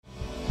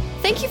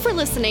Thank you for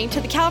listening to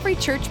the Calvary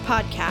Church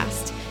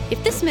podcast.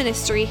 If this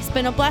ministry has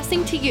been a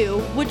blessing to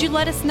you, would you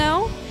let us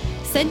know?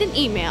 Send an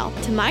email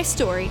to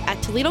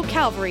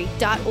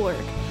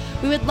mystory@toledocalvary.org.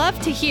 We would love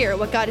to hear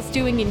what God is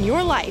doing in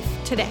your life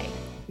today.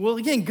 Well,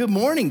 again, good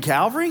morning,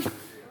 Calvary.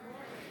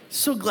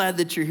 So glad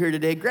that you're here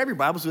today. Grab your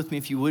Bibles with me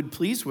if you would,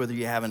 please, whether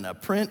you have a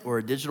print or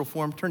a digital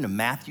form. Turn to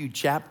Matthew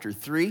chapter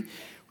 3.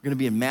 We're going to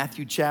be in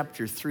Matthew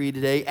chapter 3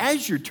 today.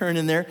 As you're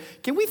turning there,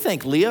 can we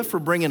thank Leah for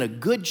bringing a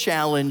good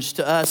challenge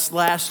to us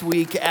last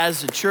week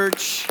as a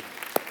church?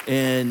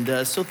 And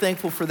so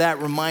thankful for that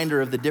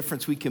reminder of the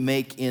difference we can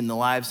make in the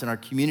lives in our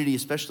community,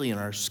 especially in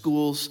our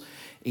schools.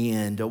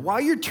 And while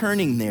you're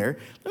turning there,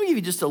 let me give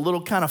you just a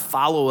little kind of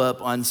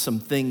follow-up on some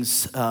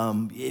things.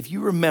 If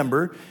you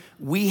remember,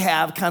 we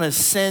have kind of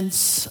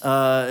since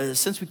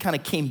we kind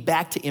of came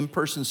back to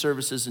in-person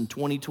services in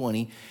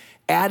 2020,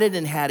 added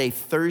and had a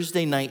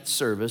Thursday night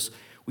service.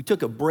 We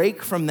took a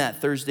break from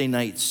that Thursday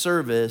night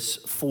service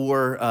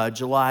for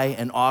July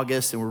and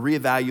August, and we're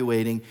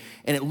reevaluating.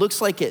 And it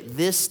looks like at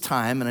this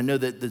time, and I know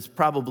that that's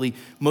probably,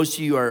 most of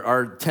you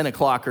are 10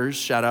 o'clockers,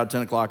 shout out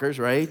 10 o'clockers,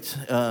 right?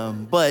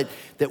 But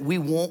that we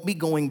won't be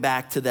going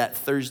back to that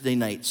Thursday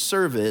night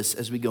service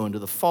as we go into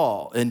the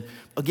fall. And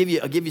I'll give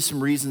you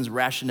some reasons,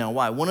 rationale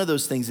why. One of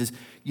those things is,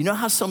 you know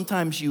how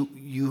sometimes you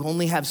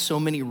only have so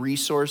many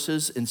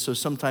resources, and so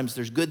sometimes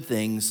there's good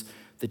things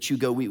that you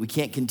go, we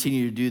can't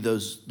continue to do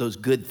those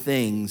good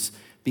things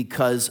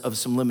because of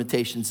some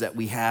limitations that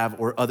we have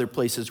or other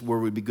places where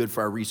it would be good for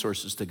our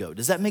resources to go.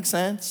 Does that make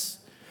sense?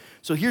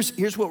 So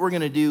here's what we're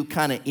gonna do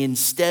kind of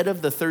instead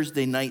of the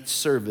Thursday night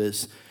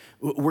service.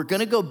 We're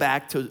gonna go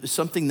back to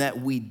something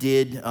that we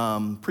did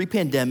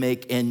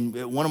pre-pandemic,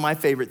 and one of my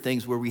favorite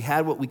things where we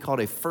had what we called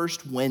a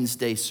first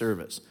Wednesday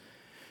service.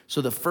 So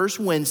the first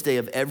Wednesday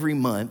of every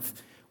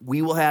month,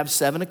 we will have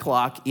 7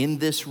 o'clock in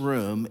this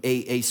room,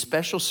 a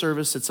special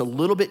service that's a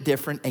little bit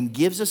different and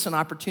gives us an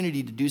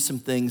opportunity to do some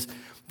things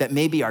that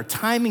maybe our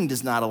timing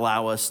does not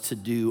allow us to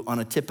do on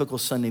a typical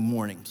Sunday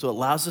morning. So it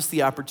allows us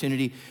the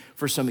opportunity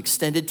for some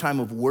extended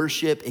time of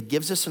worship. It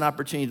gives us an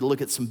opportunity to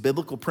look at some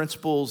biblical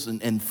principles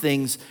and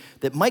things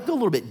that might go a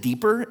little bit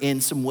deeper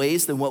in some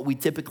ways than what we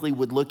typically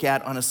would look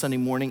at on a Sunday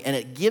morning. And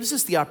it gives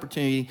us the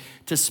opportunity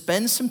to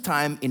spend some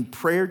time in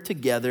prayer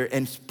together,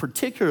 and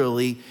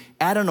particularly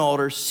at an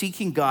altar,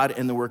 seeking God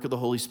and the work of the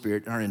Holy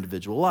Spirit in our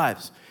individual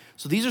lives.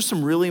 So these are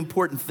some really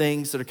important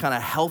things that are kind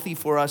of healthy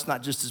for us,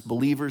 not just as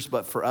believers,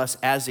 but for us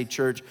as a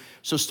church.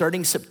 So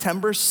starting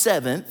September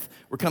 7th,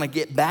 we're kind of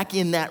get back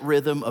in that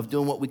rhythm of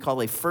doing what we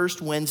call a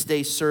first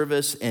Wednesday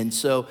service. And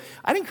so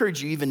I'd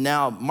encourage you even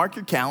now, mark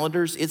your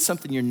calendars. It's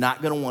something you're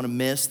not going to want to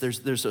miss.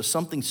 There's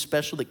something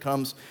special that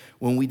comes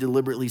when we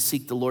deliberately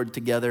seek the Lord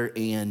together,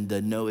 and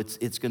know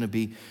it's going to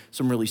be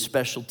some really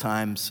special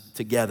times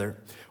together.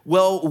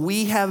 Well,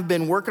 we have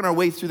been working our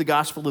way through the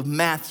Gospel of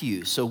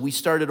Matthew. So we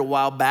started a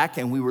while back,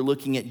 and we were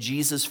looking at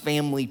Jesus'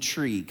 family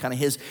tree, kind of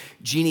his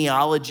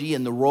genealogy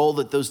and the role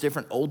that those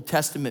different Old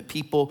Testament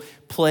people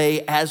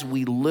play as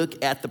we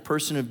look at the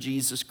person of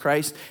Jesus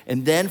Christ.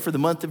 And then for the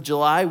month of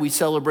July, we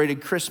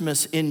celebrated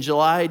Christmas in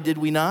July, did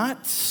we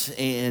not?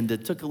 And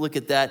took a look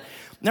at that.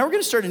 Now we're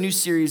going to start a new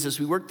series as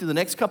we work through the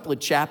next couple of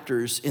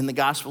chapters in the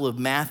Gospel of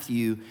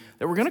Matthew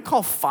that we're going to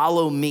call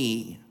Follow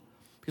Me.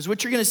 Because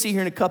what you're going to see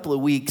here in a couple of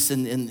weeks,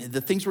 and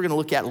the things we're going to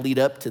look at lead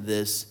up to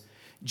this,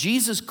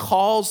 Jesus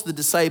calls the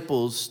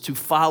disciples to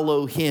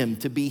follow him,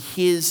 to be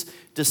his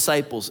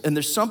disciples. And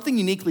there's something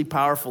uniquely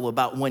powerful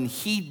about when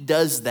he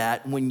does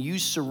that, when you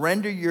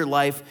surrender your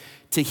life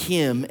to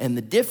him, and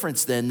the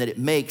difference then that it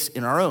makes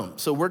in our own.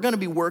 So we're going to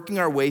be working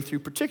our way through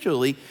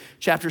particularly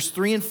chapters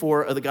 3 and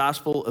 4 of the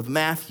Gospel of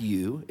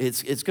Matthew.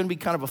 It's going to be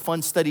kind of a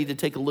fun study to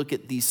take a look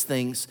at these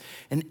things.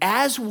 And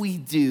as we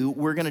do,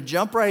 we're going to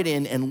jump right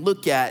in and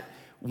look at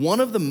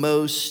one of the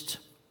most,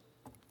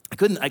 I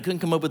couldn't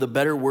come up with a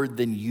better word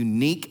than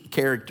unique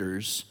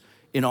characters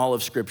in all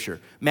of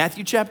Scripture.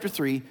 Matthew chapter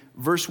 3,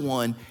 verse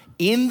 1,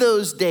 in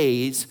those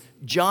days,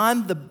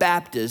 John the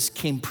Baptist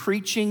came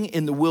preaching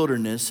in the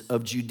wilderness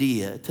of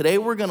Judea. Today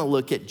we're going to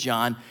look at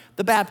John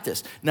the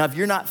Baptist. Now, if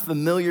you're not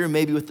familiar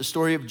maybe with the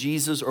story of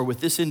Jesus or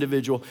with this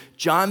individual,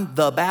 John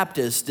the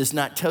Baptist does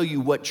not tell you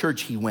what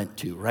church he went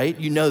to, right?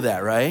 You know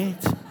that, right?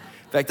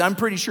 In fact, I'm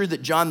pretty sure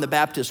that John the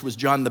Baptist was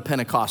John the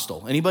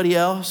Pentecostal. Anybody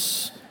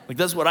else?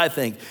 That's what I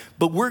think.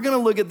 But we're going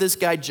to look at this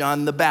guy,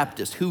 John the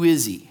Baptist. Who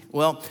is he?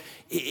 Well,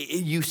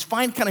 you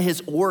find kind of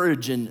his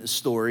origin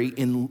story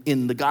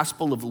in the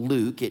Gospel of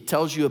Luke. It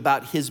tells you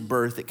about his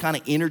birth. It kind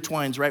of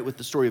intertwines right with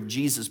the story of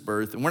Jesus'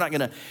 birth. And we're not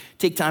going to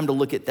take time to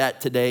look at that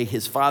today.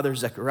 His father,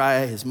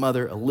 Zechariah, his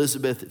mother,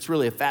 Elizabeth. It's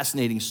really a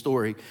fascinating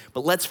story.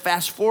 But let's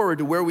fast forward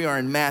to where we are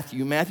in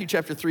Matthew. Matthew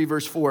chapter 3,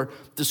 verse 4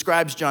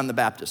 describes John the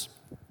Baptist.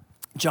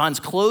 John's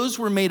clothes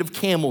were made of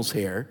camel's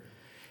hair,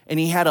 and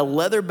he had a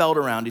leather belt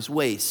around his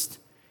waist.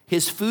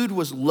 His food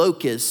was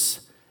locusts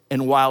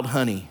and wild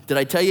honey. Did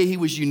I tell you he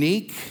was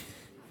unique?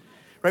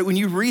 Right, when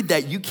you read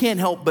that, you can't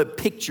help but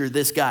picture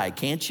this guy,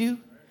 can't you?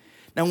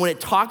 Now, when it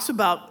talks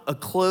about a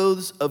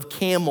clothes of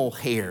camel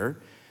hair,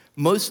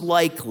 Most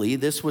likely,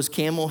 this was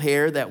camel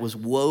hair that was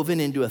woven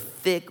into a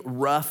thick,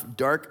 rough,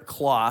 dark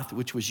cloth,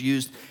 which was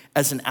used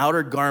as an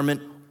outer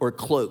garment or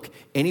cloak.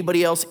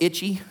 Anybody else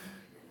itchy?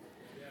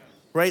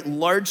 Right?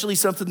 Largely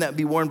something that would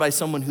be worn by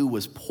someone who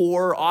was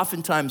poor,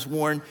 oftentimes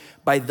worn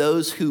by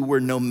those who were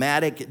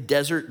nomadic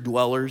desert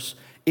dwellers.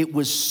 It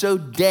was so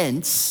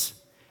dense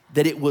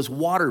that it was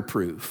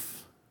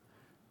waterproof.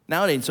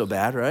 Now it ain't so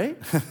bad, right?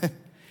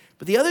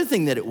 But the other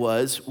thing that it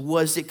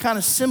was it kind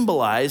of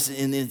symbolized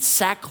in its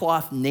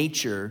sackcloth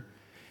nature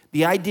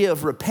the idea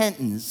of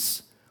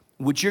repentance,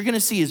 which you're going to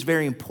see is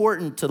very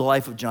important to the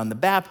life of John the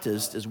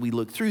Baptist as we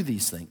look through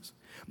these things.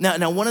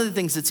 Now, one of the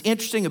things that's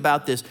interesting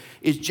about this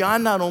is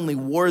John not only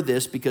wore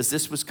this because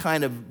this was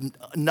kind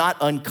of not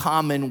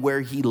uncommon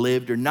where he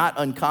lived or not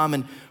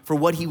uncommon for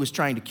what he was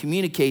trying to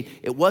communicate.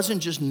 It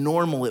wasn't just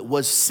normal, it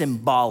was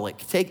symbolic.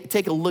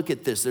 Take a look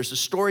at this. There's a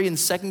story in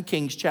 2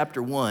 Kings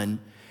chapter 1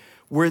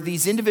 where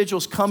these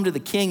individuals come to the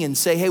king and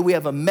say, hey, we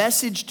have a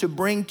message to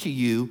bring to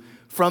you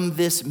from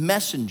this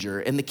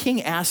messenger. And the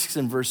king asks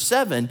in verse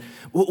 7,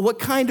 what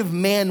kind of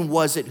man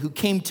was it who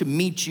came to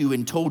meet you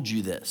and told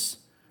you this?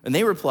 And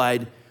they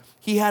replied,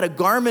 he had a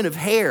garment of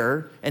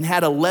hair and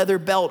had a leather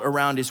belt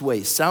around his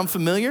waist. Sound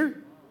familiar?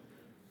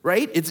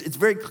 Right? It's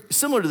very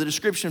similar to the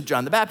description of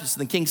John the Baptist.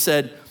 And the king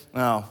said,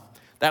 oh,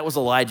 that was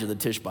Elijah the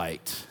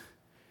Tishbite.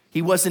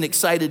 He wasn't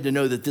excited to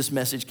know that this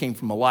message came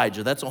from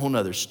Elijah. That's a whole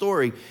nother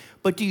story.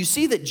 But do you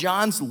see that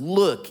John's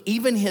look,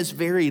 even his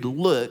very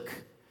look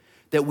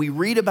that we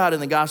read about in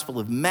the Gospel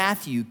of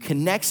Matthew,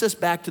 connects us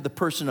back to the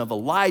person of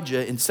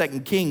Elijah in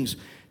 2 Kings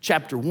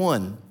chapter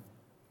 1.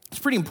 It's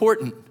pretty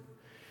important.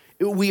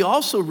 We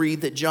also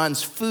read that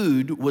John's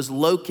food was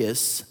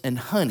locusts and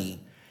honey.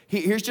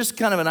 Here's just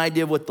kind of an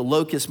idea of what the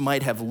locust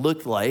might have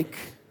looked like.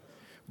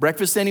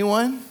 Breakfast,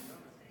 anyone?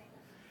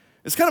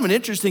 It's kind of an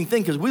interesting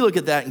thing because we look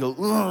at that and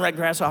go, that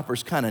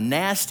grasshopper's kind of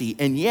nasty.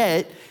 And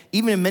yet,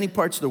 even in many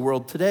parts of the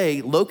world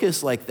today,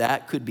 locusts like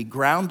that could be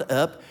ground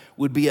up,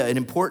 would be an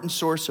important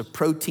source of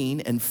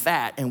protein and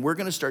fat. And we're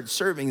going to start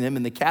serving them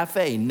in the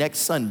cafe next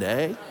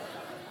Sunday.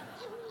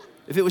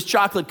 If it was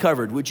chocolate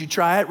covered, would you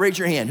try it? Raise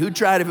your hand. Who'd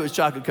try it if it was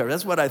chocolate covered?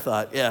 That's what I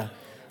thought, yeah.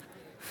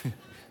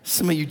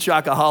 Some of you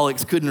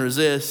chocoholics couldn't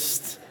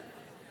resist.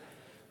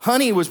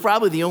 Honey was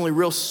probably the only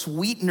real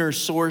sweetener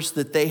source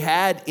that they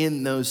had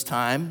in those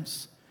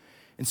times.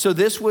 And so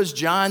this was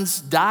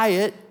John's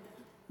diet,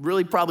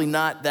 really probably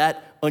not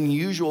that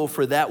unusual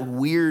for that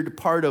weird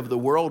part of the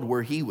world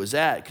where he was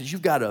at. Because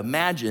you've got to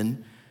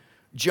imagine,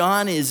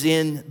 John is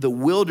in the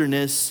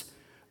wilderness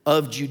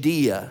of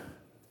Judea,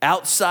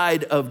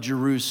 outside of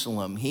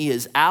Jerusalem. He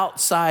is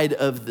outside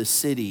of the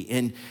city.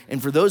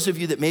 And for those of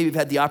you that maybe have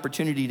had the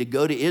opportunity to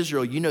go to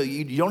Israel, you know,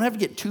 you don't have to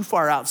get too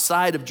far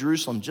outside of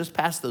Jerusalem, just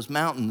past those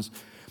mountains,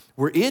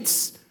 where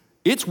it's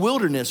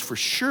wilderness for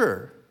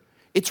sure.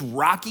 It's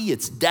rocky,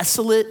 it's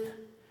desolate.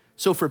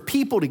 So for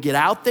people to get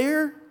out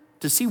there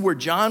to see where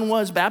John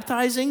was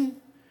baptizing,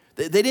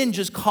 they didn't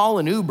just call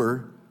an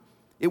Uber.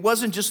 It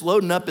wasn't just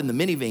loading up in the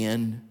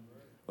minivan.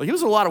 Well, it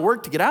was a lot of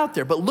work to get out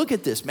there, but look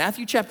at this.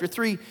 Matthew chapter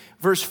 3,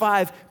 verse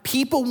 5,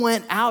 people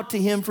went out to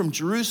him from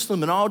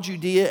Jerusalem and all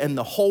Judea and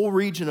the whole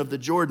region of the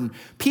Jordan.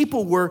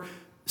 People were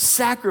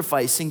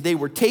sacrificing, they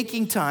were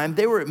taking time,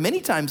 they were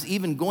many times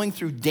even going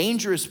through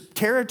dangerous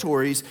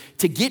territories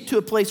to get to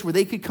a place where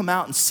they could come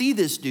out and see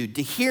this dude,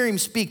 to hear him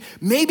speak,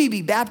 maybe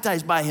be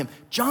baptized by him.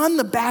 John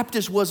the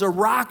Baptist was a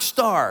rock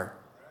star.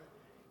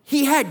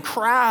 He had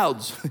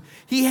crowds,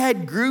 he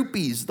had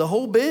groupies, the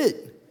whole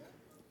bit.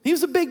 He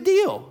was a big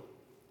deal.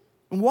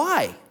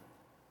 Why?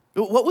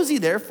 What was he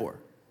there for?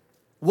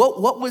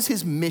 What was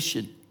his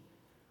mission?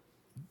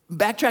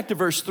 Backtrack to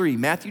verse 3.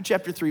 Matthew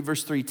chapter 3,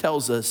 verse 3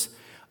 tells us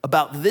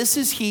about this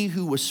is he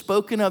who was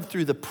spoken of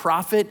through the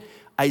prophet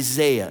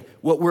Isaiah.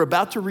 What we're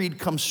about to read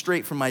comes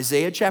straight from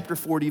Isaiah chapter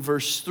 40,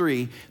 verse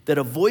 3, that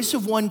a voice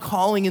of one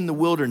calling in the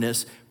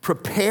wilderness,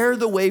 prepare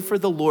the way for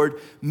the Lord,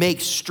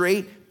 make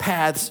straight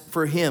paths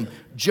for him.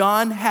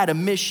 John had a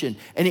mission,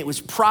 and it was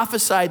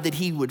prophesied that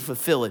he would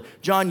fulfill it.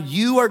 John,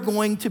 you are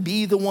going to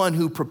be the one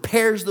who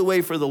prepares the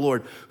way for the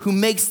Lord, who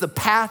makes the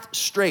path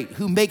straight,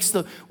 who makes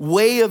the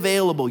way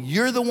available.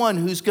 You're the one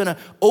who's going to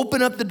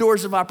open up the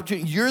doors of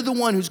opportunity. You're the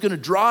one who's going to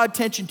draw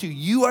attention to.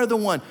 You are the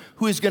one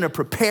who is going to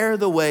prepare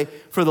the way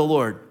for the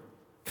Lord.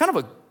 Kind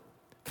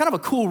of a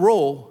cool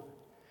role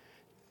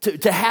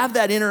to have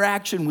that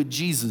interaction with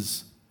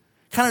Jesus,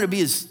 kind of to be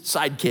his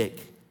sidekick.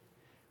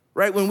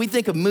 Right? When we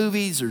think of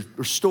movies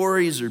or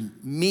stories or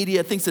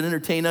media, things that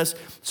entertain us,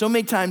 so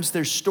many times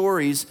there's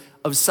stories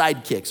of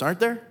sidekicks,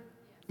 aren't there?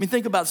 I mean,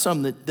 think about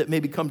some that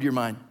maybe come to your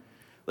mind.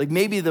 Like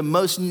maybe the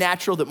most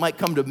natural that might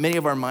come to many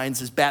of our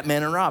minds is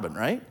Batman and Robin,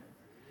 right?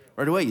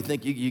 Right away, you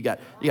think you got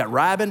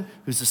Robin,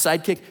 who's the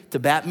sidekick to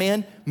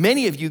Batman.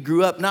 Many of you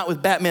grew up not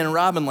with Batman and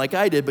Robin like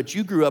I did, but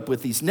you grew up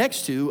with these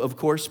next two, of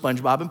course,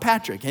 SpongeBob and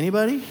Patrick.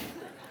 Anybody?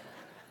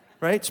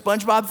 Right?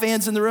 SpongeBob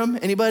fans in the room?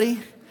 Anybody?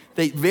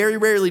 They very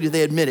rarely do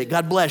they admit it.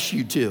 God bless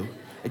you too.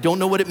 I don't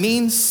know what it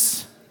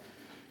means,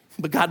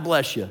 but God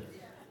bless you.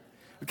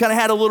 We kind of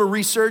had a little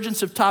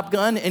resurgence of Top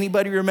Gun.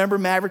 Anybody remember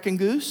Maverick and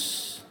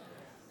Goose?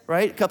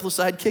 right? A couple of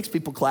sidekicks,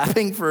 people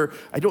clapping for,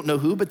 I don't know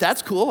who, but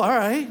that's cool, all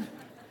right.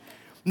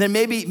 And then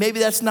maybe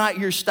that's not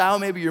your style.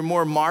 Maybe you're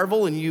more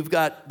Marvel and you've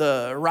got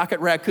the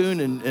Rocket Raccoon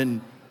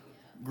and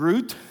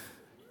Groot.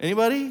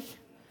 Anybody?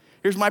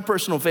 Here's my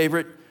personal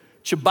favorite,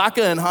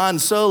 Chewbacca and Han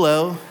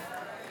Solo.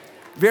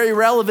 Very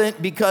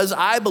relevant because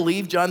I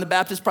believe John the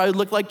Baptist probably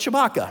looked like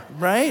Chewbacca,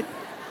 right?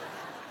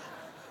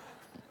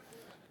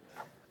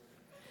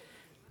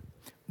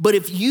 But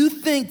if you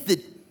think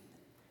that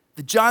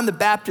John the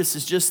Baptist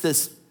is just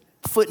this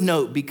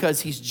footnote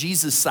because he's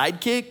Jesus'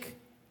 sidekick,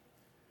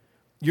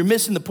 you're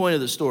missing the point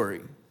of the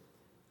story.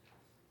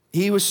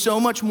 He was so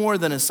much more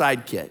than a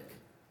sidekick.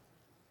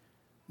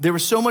 There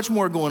was so much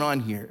more going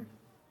on here.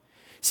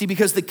 See,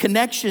 because the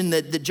connection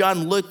that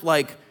John looked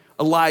like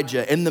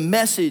Elijah and the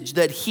message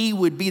that he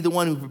would be the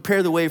one who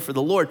prepared the way for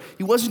the Lord,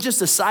 he wasn't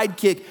just a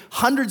sidekick.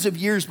 Hundreds of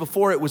years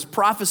before, it was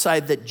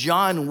prophesied that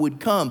John would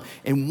come.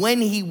 And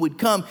when he would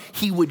come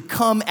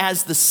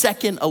as the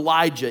second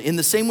Elijah. In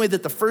the same way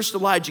that the first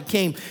Elijah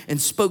came and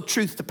spoke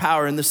truth to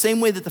power, in the same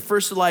way that the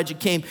first Elijah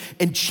came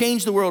and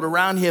changed the world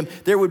around him,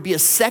 there would be a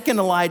second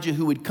Elijah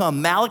who would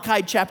come.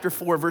 Malachi chapter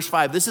 4, verse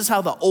 5. This is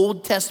how the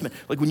Old Testament,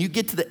 like when you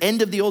get to the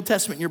end of the Old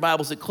Testament in your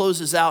Bibles, it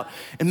closes out.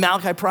 And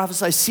Malachi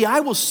prophesies, see,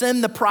 I will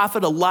send the prophet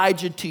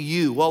Elijah to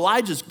you. Well,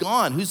 Elijah's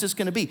gone. Who's this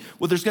going to be?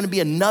 Well, there's going to be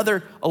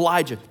another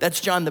Elijah.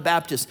 That's John the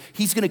Baptist.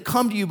 He's going to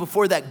come to you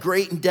before that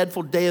great and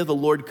dreadful day of the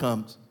Lord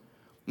comes.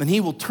 And he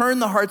will turn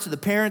the hearts of the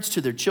parents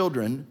to their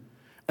children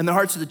and the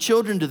hearts of the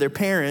children to their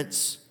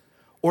parents,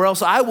 or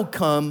else I will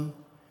come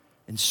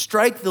and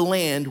strike the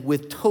land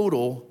with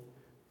total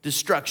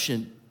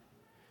destruction.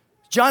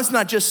 John's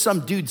not just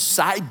some dude's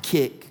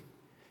sidekick.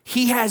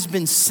 He has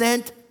been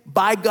sent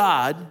by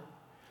God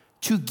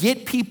to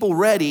get people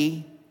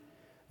ready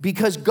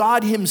because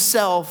God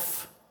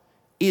himself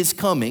is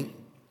coming.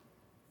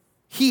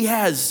 He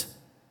has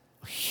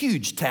a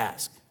huge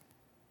task.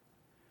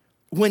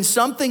 When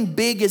something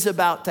big is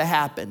about to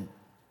happen,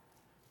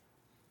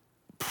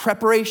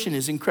 preparation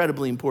is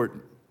incredibly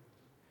important.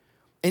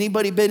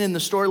 Anybody been in the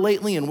store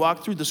lately and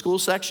walked through the school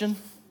section?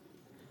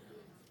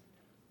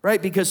 Right,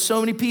 because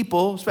so many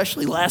people,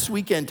 especially last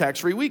weekend,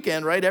 tax-free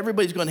weekend, right?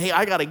 Everybody's going, hey,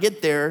 I got to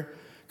get there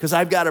because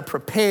I've got to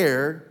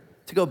prepare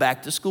to go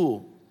back to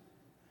school.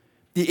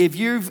 If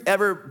you've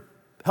ever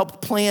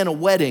helped plan a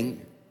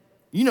wedding,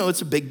 you know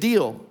it's a big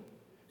deal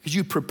because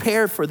you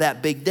prepare for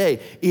that big day.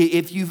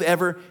 If you've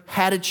ever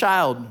had a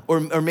child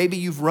or maybe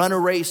you've run a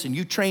race and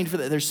you trained for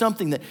that, there's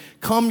something that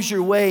comes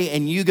your way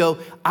and you go,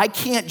 I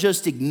can't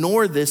just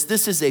ignore this.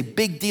 This is a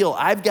big deal.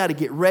 I've got to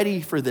get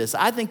ready for this.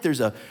 I think there's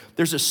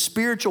a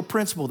spiritual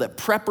principle that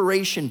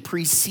preparation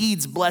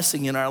precedes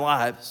blessing in our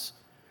lives.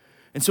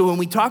 And so when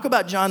we talk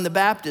about John the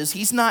Baptist,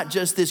 he's not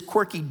just this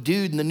quirky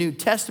dude in the New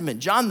Testament.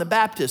 John the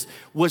Baptist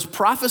was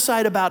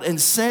prophesied about and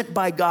sent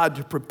by God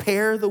to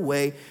prepare the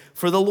way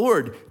for the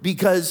Lord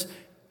because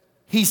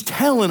he's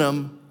telling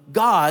them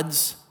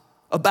God's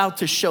about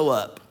to show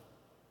up.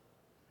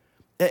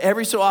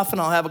 Every so often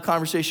I'll have a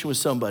conversation with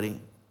somebody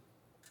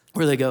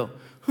where they go,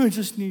 I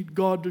just need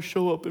God to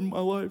show up in my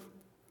life.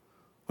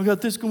 I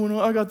got this going on,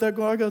 I got that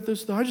going on, I got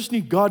this. I just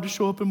need God to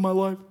show up in my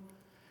life.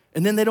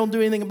 And then they don't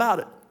do anything about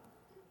it.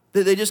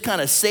 They just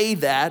kind of say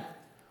that,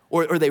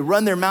 or they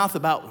run their mouth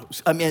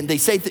about, they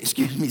say,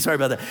 excuse me, sorry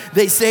about that.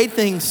 They say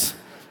things,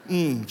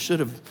 should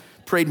have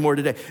prayed more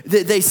today.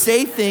 They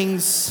say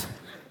things,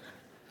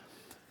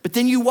 but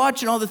then you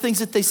watch and all the things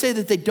that they say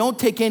that they don't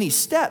take any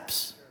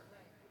steps.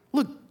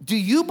 Look, do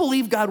you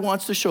believe God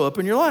wants to show up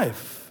in your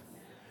life?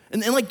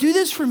 And like, do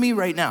this for me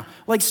right now.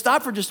 Like,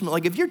 stop for just a minute.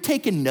 Like, if you're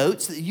taking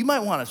notes, you might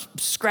want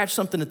to scratch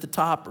something at the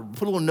top or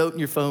put a little note in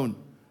your phone.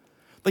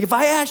 Like, if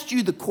I asked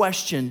you the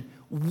question,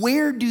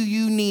 where do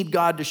you need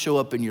God to show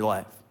up in your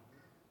life?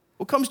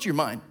 What comes to your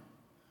mind?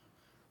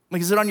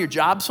 Like, is it on your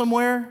job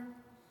somewhere?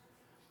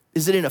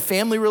 Is it in a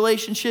family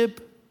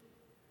relationship?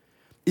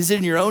 Is it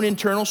in your own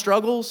internal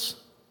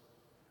struggles?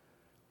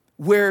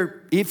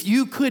 Where if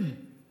you could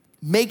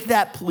make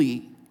that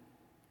plea,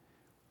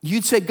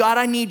 you'd say, God,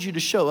 I need you to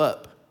show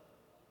up.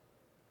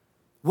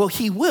 Well,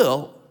 he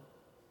will.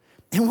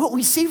 And what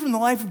we see from the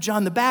life of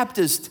John the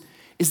Baptist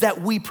is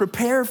that we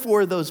prepare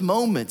for those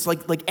moments.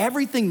 Like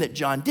everything that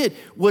John did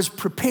was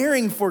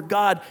preparing for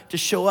God to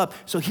show up.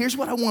 So here's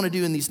what I want to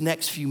do in these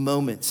next few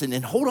moments. And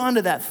hold on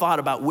to that thought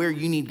about where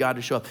you need God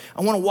to show up.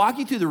 I want to walk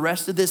you through the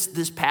rest of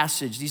this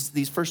passage,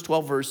 these first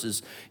 12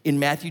 verses in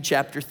Matthew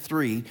chapter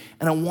 3.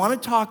 And I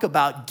want to talk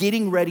about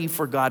getting ready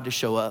for God to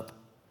show up.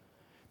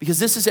 Because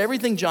this is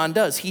everything John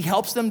does. He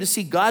helps them to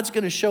see God's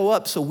going to show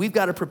up, so we've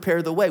got to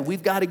prepare the way.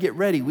 We've got to get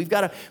ready. We've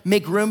got to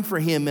make room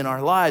for him in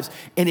our lives.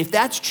 And if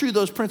that's true,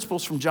 those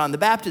principles from John the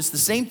Baptist, the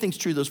same thing's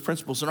true, those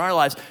principles in our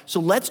lives. So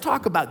let's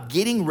talk about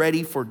getting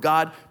ready for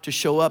God to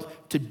show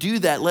up. To do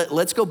that,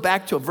 let's go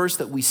back to a verse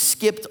that we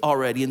skipped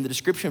already in the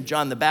description of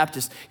John the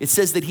Baptist. It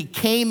says that he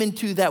came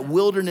into that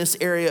wilderness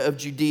area of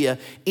Judea.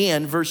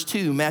 And verse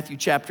 2, Matthew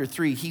chapter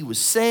 3, he was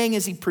saying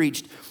as he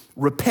preached,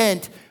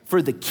 repent,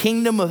 for the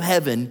kingdom of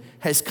heaven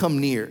has come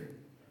near.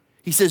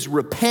 He says,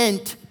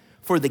 repent,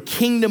 for the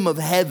kingdom of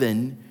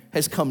heaven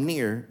has come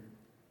near.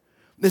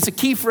 There's a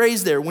key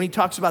phrase there when he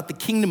talks about the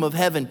kingdom of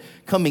heaven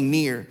coming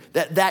near.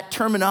 That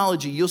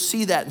terminology, you'll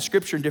see that in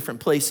Scripture in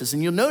different places.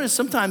 And you'll notice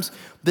sometimes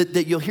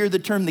that you'll hear the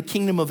term the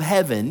kingdom of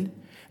heaven,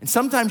 and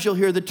sometimes you'll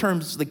hear the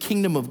terms the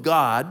kingdom of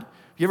God.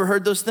 You ever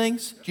heard those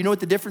things? Do you know what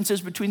the difference is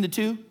between the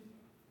two?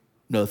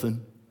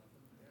 Nothing.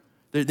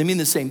 They mean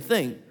the same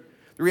thing.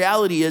 The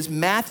reality is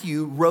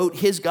Matthew wrote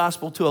his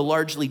gospel to a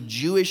largely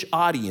Jewish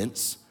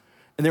audience,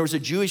 and there was a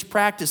Jewish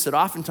practice that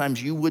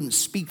oftentimes you wouldn't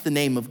speak the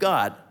name of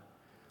God.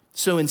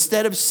 So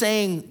instead of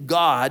saying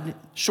God,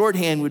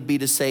 shorthand would be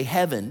to say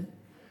heaven.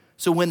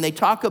 So when they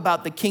talk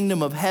about the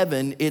kingdom of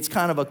heaven, it's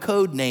kind of a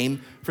code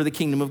name for the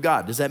kingdom of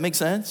God. Does that make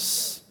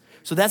sense?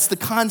 So that's the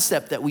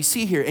concept that we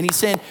see here. And he's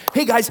saying,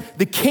 hey guys,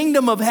 the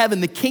kingdom of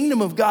heaven, the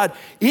kingdom of God,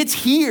 it's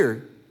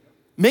here.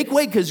 Make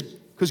way because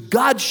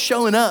God's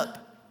showing up.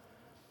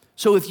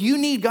 So if you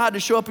need God to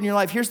show up in your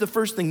life, here's the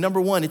first thing.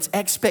 Number one, it's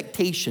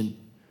expectation.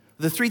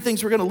 The three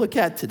things we're going to look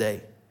at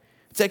today.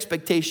 It's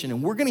expectation.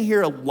 And we're going to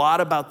hear a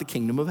lot about the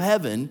kingdom of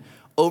heaven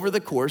over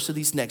the course of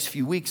these next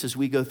few weeks as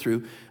we go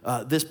through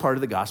this part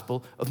of the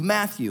Gospel of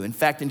Matthew. In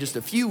fact, in just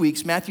a few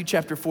weeks, Matthew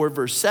chapter 4,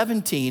 verse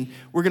 17,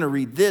 we're going to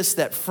read this,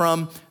 that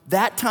from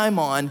that time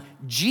on,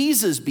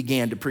 Jesus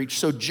began to preach.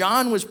 So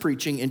John was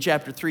preaching in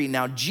chapter 3.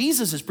 Now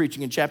Jesus is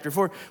preaching in chapter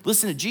 4.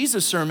 Listen to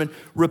Jesus' sermon,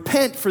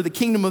 repent for the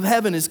kingdom of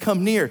heaven has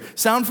come near.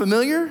 Sound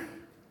familiar?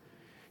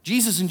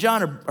 Jesus and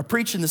John are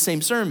preaching the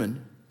same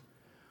sermon.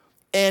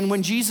 And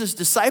when Jesus'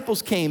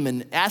 disciples came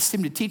and asked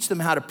him to teach them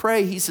how to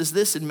pray, he says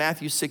this in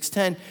Matthew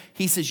 6:10.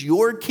 He says,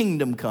 your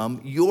kingdom come,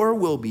 your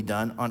will be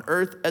done on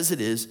earth as it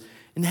is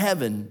in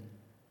heaven.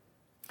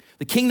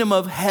 The kingdom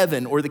of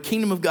heaven or the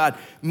kingdom of God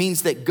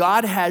means that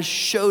God has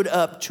showed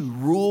up to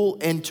rule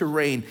and to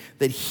reign,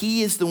 that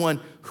he is the one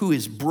who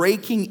is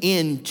breaking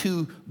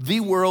into the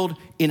world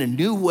in a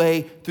new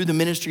way through the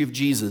ministry of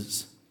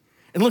Jesus.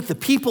 And look, the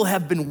people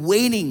have been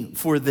waiting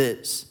for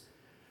this.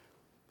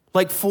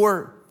 Like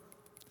for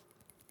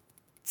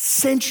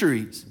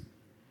centuries,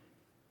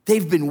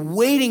 they've been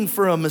waiting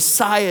for a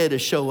Messiah to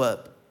show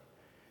up.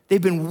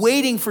 They've been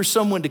waiting for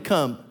someone to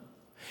come.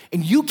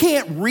 And you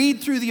can't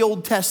read through the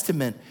Old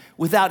Testament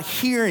without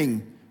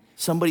hearing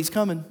somebody's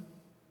coming.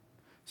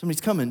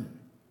 Somebody's coming.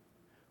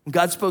 When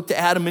God spoke to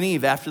Adam and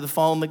Eve after the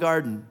fall in the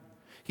garden,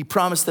 he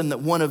promised them that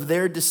one of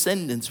their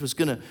descendants was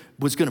gonna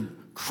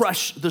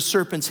crush the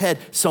serpent's head.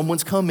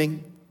 Someone's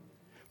coming.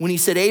 When he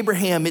said,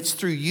 Abraham, it's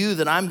through you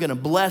that I'm gonna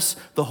bless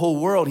the whole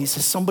world, he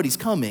says, somebody's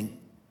coming.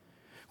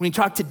 When he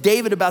talked to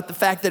David about the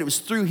fact that it was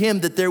through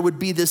him that there would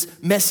be this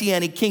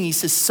messianic king, he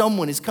says,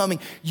 someone is coming.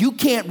 You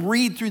can't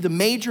read through the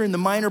major and the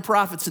minor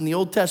prophets in the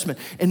Old Testament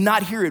and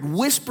not hear it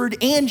whispered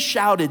and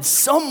shouted,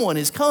 someone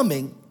is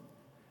coming.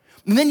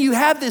 And then you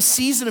have this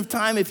season of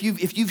time, if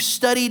you've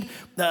studied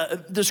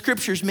the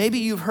scriptures, maybe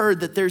you've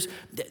heard that there's,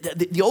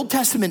 the Old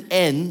Testament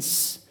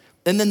ends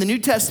and then the New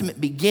Testament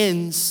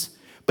begins,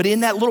 but in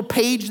that little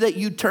page that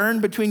you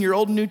turn between your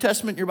Old and New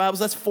Testament, your Bibles,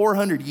 that's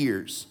 400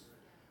 years.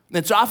 And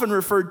it's often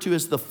referred to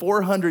as the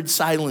 400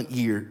 silent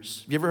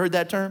years. Have you ever heard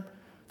that term?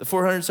 The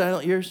 400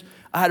 silent years?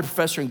 I had a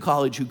professor in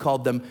college who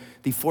called them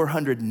the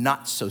 400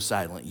 not so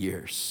silent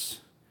years.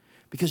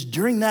 Because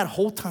during that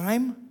whole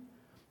time,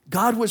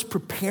 God was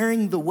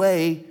preparing the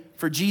way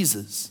for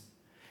Jesus.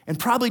 And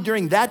probably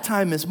during that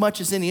time, as much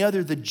as any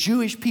other, the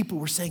Jewish people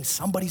were saying,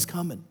 somebody's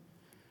coming.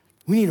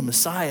 We need a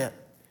Messiah.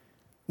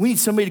 We need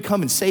somebody to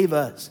come and save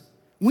us.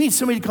 We need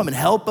somebody to come and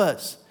help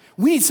us.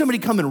 We need somebody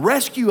to come and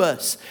rescue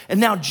us. And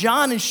now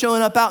John is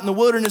showing up out in the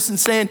wilderness and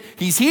saying,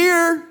 he's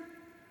here.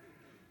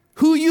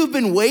 Who you've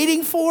been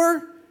waiting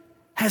for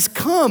has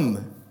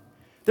come.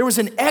 There was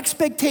an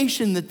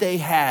expectation that they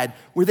had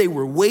where they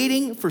were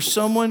waiting for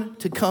someone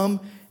to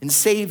come and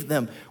save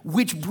them,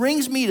 which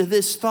brings me to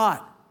this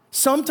thought.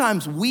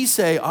 Sometimes we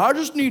say, I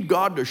just need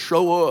God to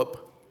show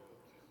up.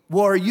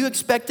 Well, are you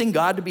expecting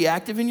God to be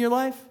active in your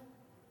life?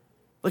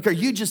 Like, are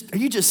you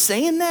just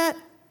saying that?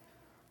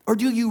 Or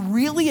do you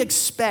really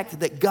expect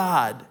that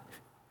God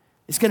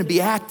is going to be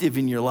active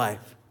in your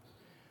life?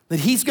 That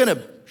he's going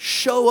to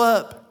show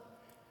up,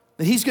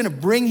 that he's going to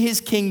bring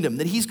his kingdom,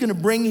 that he's going to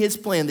bring his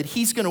plan, that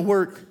he's going to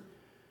work.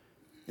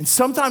 And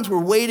sometimes we're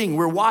waiting,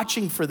 we're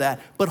watching for that,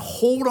 but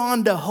hold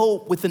on to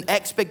hope with an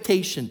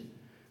expectation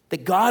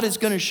that God is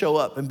going to show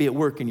up and be at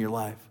work in your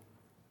life.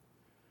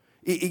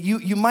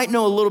 You might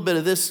know a little bit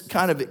of this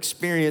kind of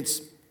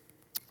experience.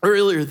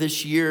 Earlier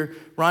this year,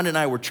 Rhonda and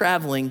I were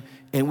traveling,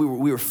 and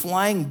we were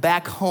flying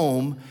back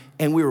home,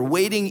 and we were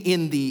waiting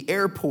in the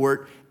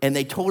airport, and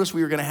they told us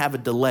we were going to have a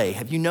delay.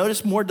 Have you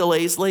noticed more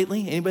delays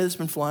lately? Anybody that's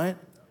been flying?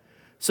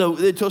 So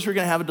they told us we were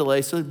going to have a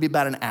delay, so it'd be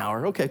about an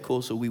hour. Okay,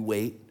 cool, so we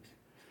wait.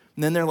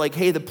 And then they're like,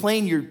 hey, the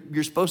plane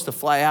you're supposed to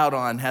fly out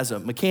on has a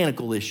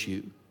mechanical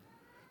issue,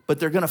 but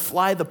they're going to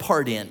fly the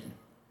part in,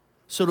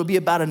 so it'll be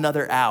about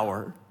another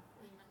hour.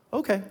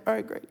 Okay, all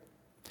right, great.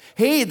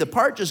 Hey, the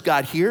part just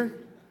got here.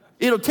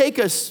 It'll take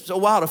us a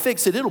while to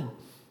fix it. It'll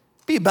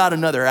be about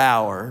another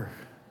hour.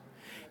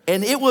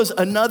 And it was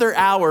another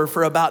hour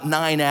for about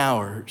 9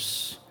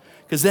 hours.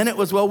 Because then it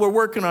was, well, we're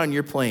working on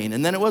your plane.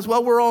 And then it was,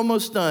 well, we're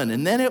almost done.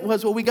 And then it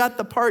was, well, we got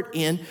the part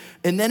in.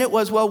 And then it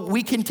was, well,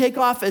 we can take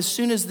off as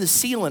soon as the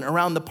sealant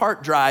around the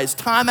part dries.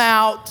 Time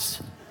out.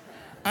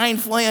 I ain't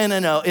flying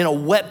in a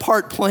wet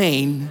part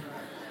plane.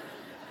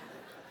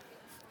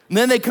 And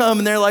then they come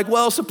and they're like,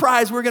 well,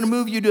 surprise, we're going to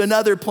move you to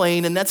another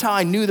plane. And that's how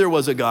I knew there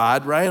was a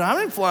God, right?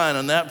 I ain't flying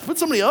on that. Put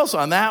somebody else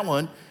on that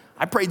one.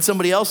 I prayed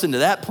somebody else into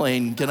that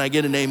plane. Can I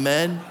get an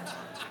amen?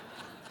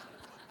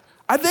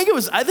 I think it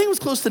was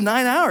close to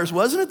 9 hours,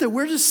 wasn't it? That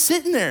we're just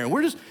sitting there and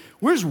we're just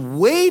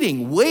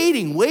waiting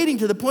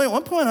to the point. At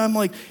one point, I'm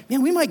like,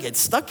 man, we might get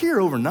stuck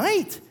here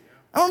overnight.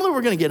 I don't know if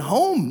we're going to get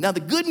home. Now, the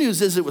good news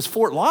is it was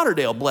Fort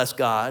Lauderdale, bless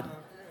God.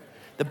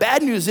 The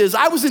bad news is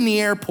I was in the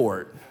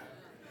airport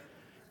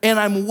and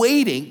I'm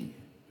waiting,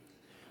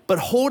 but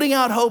holding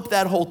out hope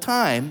that whole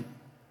time.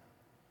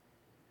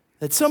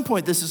 At some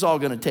point, this is all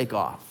going to take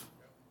off.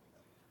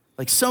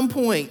 Like some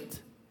point,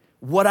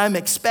 what I'm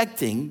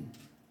expecting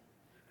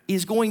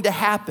is going to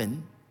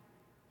happen,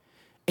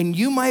 and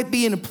you might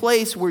be in a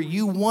place where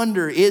you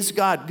wonder, is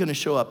God going to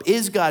show up?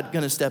 Is God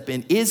going to step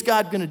in? Is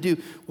God going to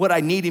do what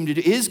I need him to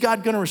do? Is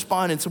God going to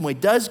respond in some way?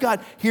 Does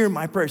God hear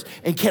my prayers?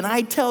 And can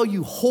I tell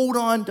you, hold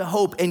on to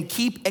hope and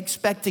keep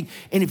expecting.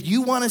 And if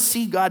you want to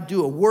see God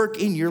do a work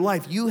in your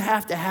life, you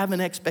have to have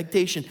an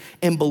expectation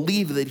and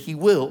believe that he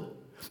will.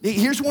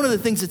 Here's one of the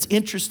things that's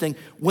interesting.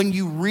 When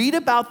you read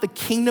about the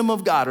kingdom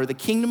of God or the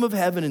kingdom of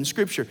heaven in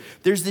Scripture,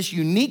 there's this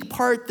unique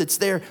part that's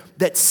there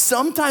that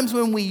sometimes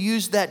when we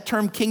use that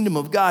term kingdom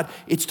of God,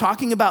 it's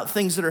talking about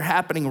things that are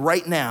happening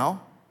right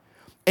now.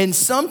 And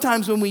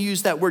sometimes when we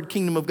use that word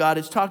kingdom of God,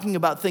 it's talking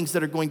about things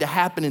that are going to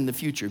happen in the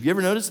future. Have you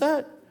ever noticed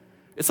that?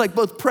 It's like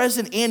both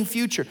present and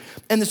future.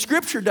 And the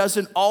Scripture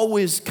doesn't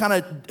always kind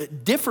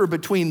of differ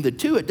between the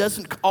two. It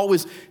doesn't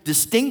always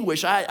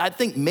distinguish. I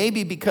think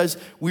maybe because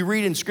we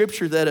read in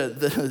Scripture that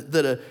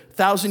a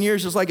 1,000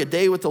 years is like a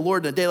day with the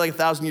Lord and a day like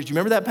 1,000 years. Do you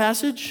remember that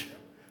passage?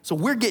 So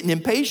we're getting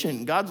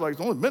impatient. God's like,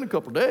 it's only been a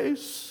couple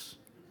days.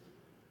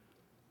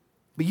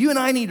 But you and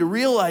I need to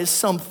realize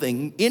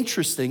something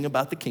interesting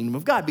about the kingdom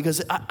of God,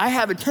 because I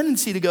have a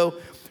tendency to go,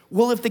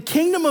 well, if the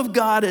kingdom of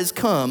God has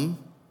come,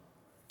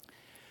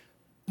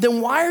 then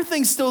why are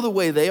things still the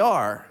way they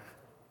are?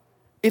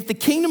 If the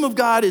kingdom of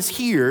God is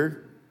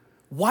here,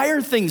 why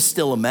are things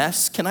still a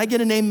mess? Can I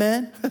get an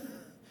amen? Have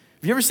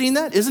you ever seen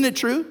that? Isn't it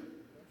true?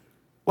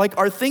 Like,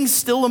 are things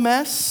still a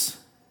mess?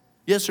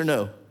 Yes or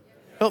no?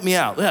 Help me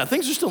out. Yeah,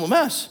 things are still a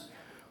mess.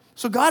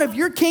 So God, if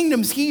your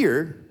kingdom's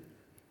here,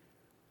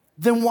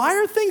 then why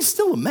are things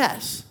still a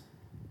mess?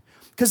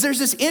 Because there's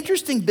this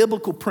interesting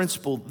biblical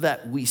principle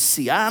that we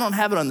see. I don't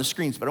have it on the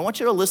screens, but I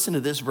want you to listen to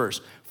this verse.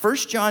 1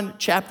 John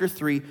chapter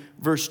 3,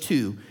 verse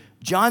 2.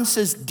 John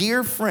says,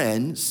 dear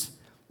friends,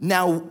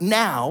 now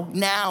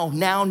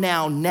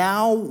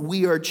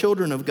we are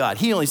children of God.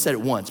 He only said it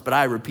once, but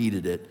I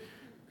repeated it.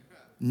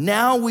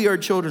 Now we are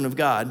children of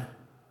God,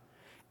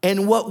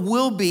 and what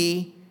will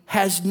be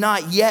has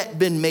not yet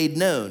been made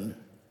known.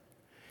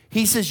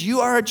 He says, you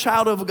are a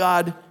child of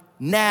God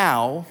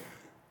now,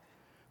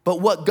 but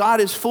what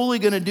God is fully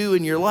going to do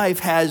in your life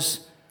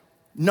has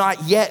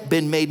not yet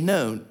been made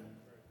known.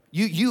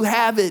 You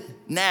have it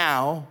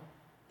now,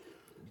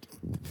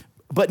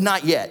 but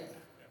not yet.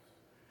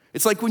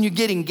 It's like when you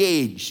get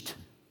engaged,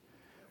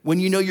 when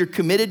you know you're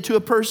committed to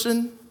a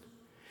person,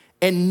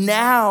 and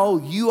now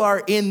you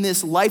are in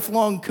this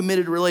lifelong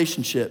committed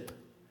relationship.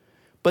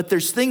 But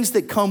there's things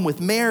that come with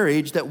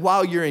marriage that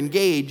while you're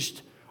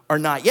engaged are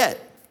not yet.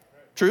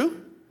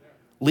 True?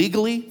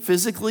 Legally,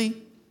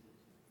 physically,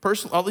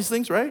 personally, all these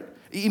things, right?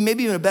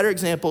 Maybe even a better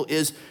example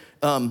is,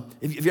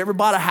 if you ever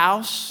bought a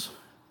house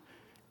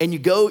and you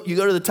go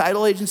to the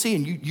title agency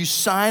and you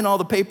sign all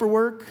the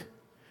paperwork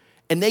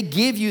and they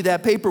give you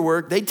that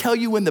paperwork, they tell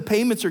you when the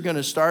payments are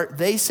gonna start,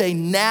 they say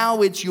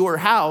now it's your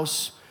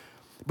house,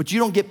 but you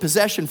don't get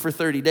possession for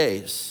 30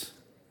 days.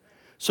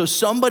 So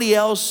somebody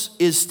else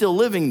is still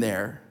living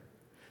there.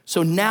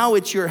 So now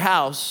it's your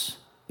house.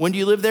 When do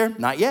you live there?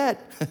 Not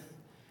yet.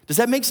 Does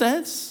that make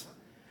sense?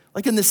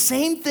 Like, and the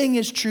same thing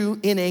is true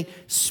in a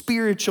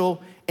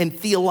spiritual and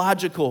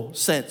theological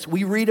sense.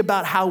 We read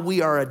about how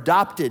we are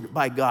adopted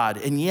by God,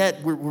 and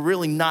yet we're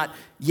really not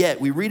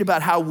yet. We read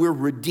about how we're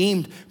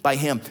redeemed by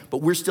him, but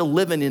we're still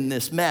living in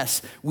this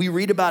mess. We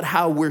read about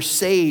how we're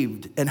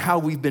saved and how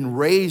we've been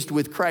raised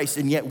with Christ,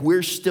 and yet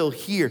we're still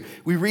here.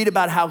 We read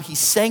about how he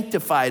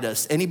sanctified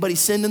us. Anybody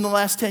sinned in the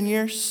last 10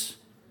 years?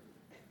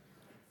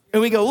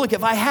 And we go, look,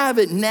 if I have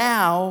it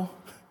now,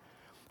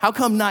 how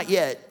come not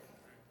yet?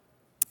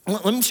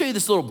 Let me show you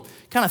this little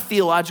kind of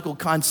theological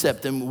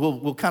concept, and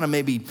we'll kind of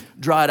maybe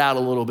draw it out a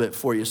little bit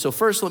for you. So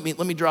first, let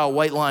me draw a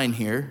white line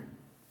here.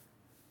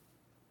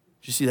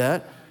 Did you see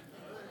that?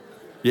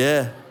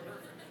 Yeah.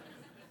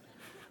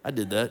 I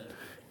did that.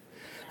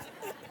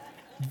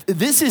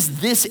 This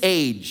is this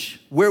age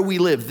where we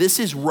live. This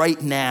is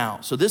right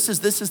now. So this is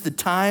the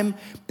time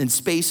and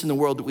space in the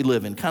world that we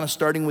live in, kind of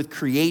starting with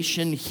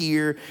creation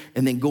here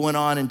and then going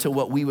on into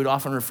what we would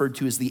often refer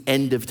to as the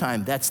end of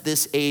time. That's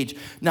this age.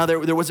 Now,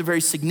 there was a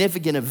very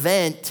significant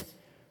event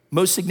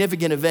most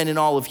significant event in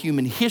all of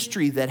human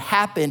history that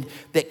happened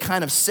that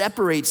kind of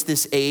separates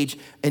this age.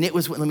 And it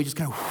was, let me just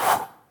kind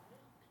of,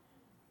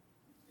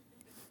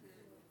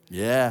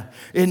 yeah.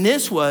 And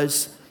this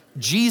was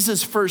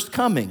Jesus' first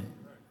coming,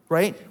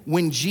 right?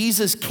 When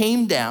Jesus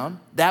came down,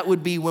 that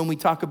would be when we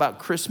talk about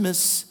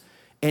Christmas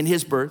and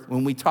his birth,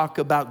 when we talk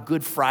about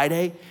Good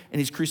Friday and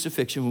his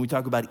crucifixion, when we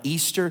talk about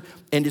Easter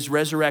and his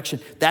resurrection.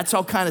 That's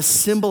all kind of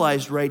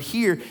symbolized right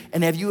here.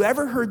 And have you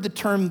ever heard the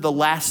term the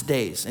last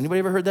days? Anybody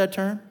ever heard that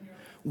term?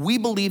 We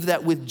believe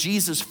that with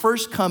Jesus'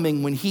 first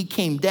coming, when he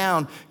came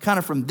down, kind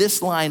of from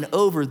this line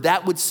over,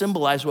 that would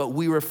symbolize what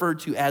we refer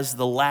to as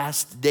the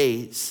last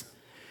days.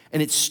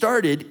 And it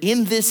started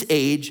in this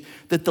age,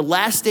 that the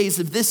last days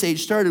of this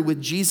age started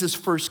with Jesus'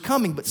 first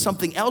coming, but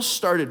something else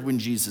started when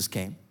Jesus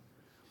came.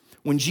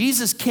 When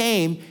Jesus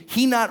came,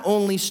 he not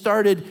only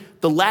started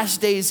the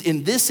last days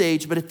in this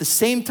age, but at the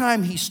same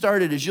time he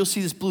started, as you'll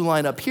see this blue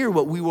line up here,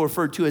 what we will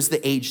refer to as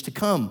the age to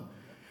come.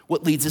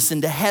 What leads us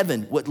into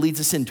heaven, what leads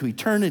us into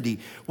eternity,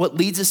 what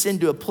leads us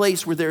into a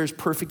place where there is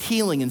perfect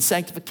healing and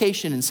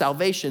sanctification and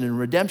salvation and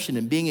redemption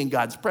and being in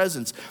God's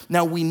presence.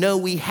 Now we know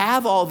we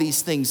have all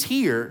these things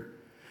here,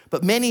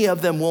 but many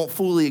of them won't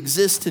fully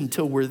exist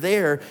until we're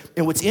there.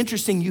 And what's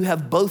interesting, you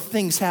have both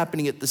things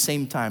happening at the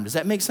same time. Does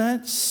that make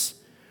sense?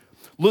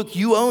 Look,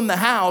 you own the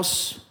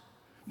house,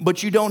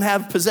 but you don't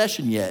have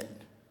possession yet.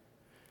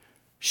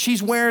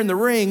 She's wearing the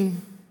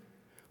ring,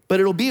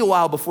 but it'll be a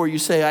while before you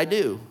say, I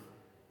do.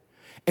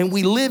 And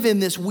we live in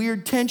this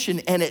weird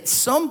tension, and at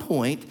some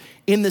point,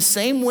 in the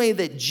same way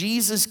that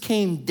Jesus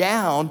came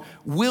down,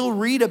 we'll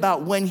read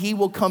about when he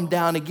will come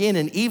down again,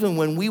 and even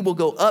when we will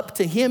go up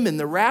to him in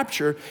the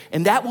rapture,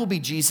 and that will be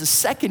Jesus'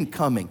 second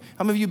coming.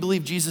 How many of you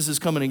believe Jesus is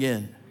coming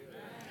again?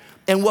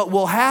 And what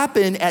will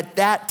happen at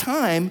that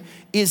time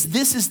is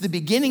this is the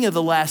beginning of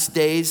the last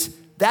days.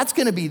 That's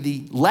going to be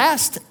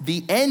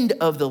the end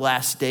of the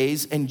last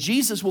days, and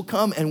Jesus will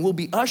come and we'll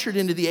be ushered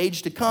into the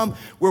age to come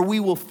where we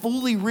will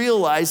fully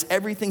realize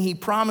everything he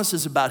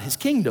promises about his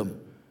kingdom.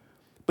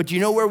 But do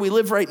you know where we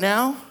live right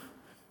now?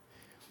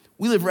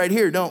 We live right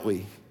here, don't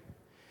we?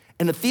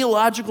 And a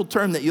theological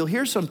term that you'll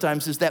hear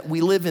sometimes is that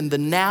we live in the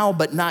now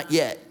but not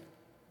yet.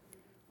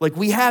 Like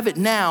we have it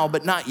now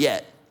but not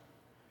yet.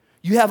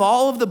 You have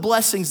all of the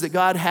blessings that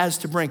God has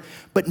to bring,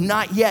 but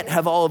not yet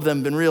have all of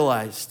them been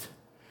realized.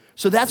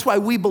 So that's why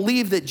we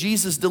believe that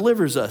Jesus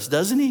delivers us,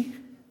 doesn't he?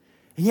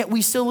 And yet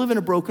we still live in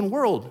a broken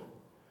world.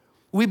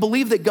 We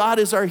believe that God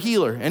is our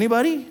healer.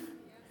 Anybody?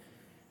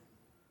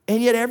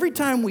 And yet every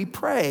time we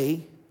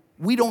pray,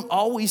 we don't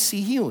always see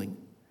healing.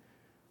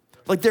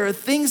 Like there are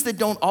things that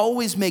don't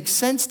always make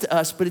sense to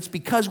us, but it's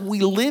because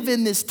we live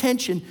in this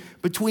tension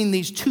between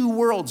these two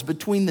worlds,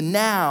 between the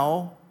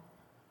now,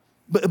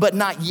 but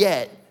not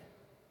yet.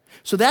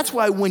 So that's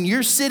why when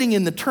you're sitting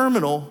in the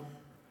terminal,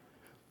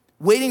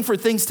 waiting for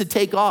things to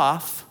take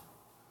off,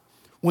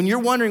 when you're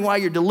wondering why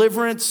your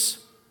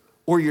deliverance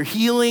or your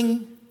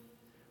healing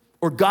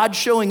or God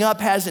showing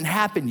up hasn't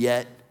happened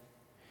yet,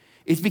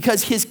 it's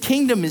because his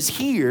kingdom is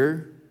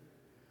here,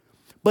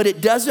 but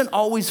it doesn't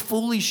always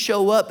fully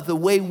show up the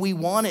way we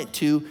want it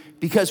to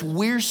because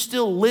we're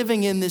still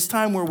living in this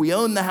time where we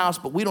own the house,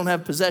 but we don't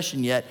have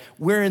possession yet.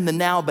 We're in the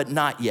now, but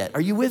not yet.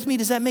 Are you with me?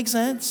 Does that make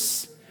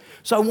sense?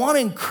 So I want to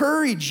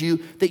encourage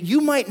you that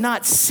you might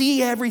not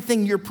see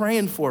everything you're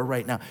praying for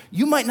right now.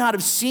 You might not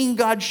have seen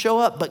God show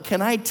up, but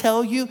can I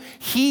tell you,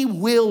 he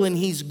will and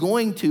he's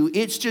going to.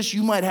 It's just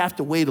you might have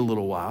to wait a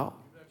little while.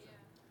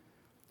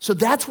 So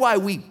that's why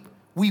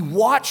we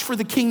watch for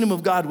the kingdom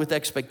of God with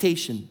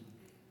expectation.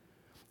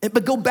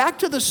 But go back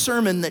to the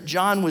sermon that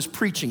John was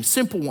preaching,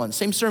 simple one,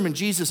 same sermon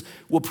Jesus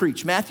will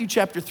preach. Matthew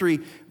chapter 3,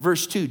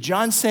 verse 2.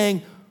 John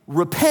saying,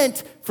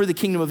 repent, for the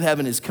kingdom of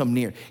heaven has come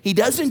near. He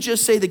doesn't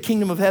just say the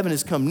kingdom of heaven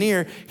has come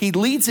near. He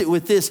leads it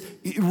with this,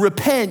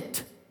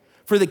 repent,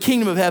 for the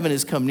kingdom of heaven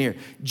has come near.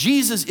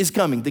 Jesus is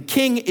coming. The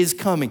king is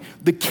coming.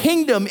 The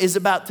kingdom is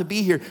about to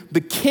be here.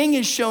 The king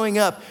is showing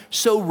up.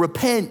 So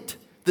repent.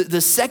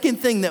 The second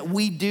thing that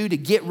we do to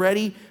get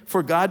ready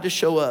for God to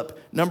show up,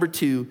 number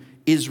 2,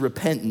 is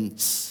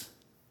repentance.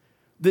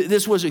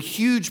 This was a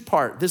huge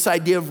part, this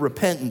idea of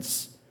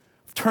repentance,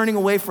 turning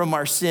away from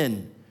our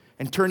sin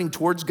and turning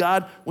towards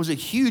God was a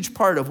huge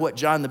part of what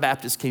John the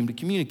Baptist came to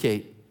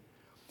communicate.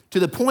 To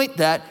the point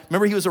that,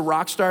 remember he was a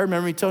rock star?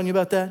 Remember me telling you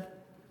about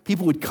that?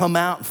 People would come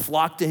out and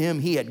flock to him.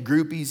 He had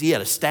groupies, he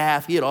had a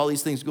staff, he had all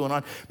these things going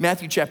on.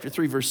 Matthew chapter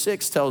 3, verse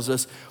 6 tells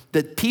us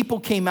that people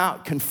came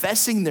out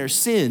confessing their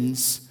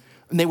sins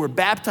and they were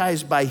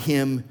baptized by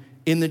him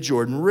in the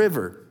Jordan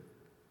River.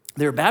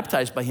 They were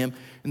baptized by him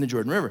in the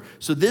Jordan River.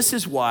 So this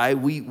is why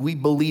we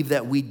believe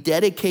that we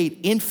dedicate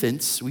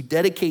infants, we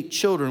dedicate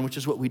children, which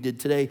is what we did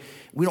today.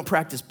 We don't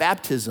practice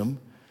baptism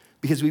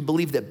because we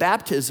believe that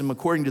baptism,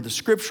 according to the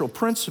scriptural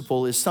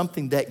principle, is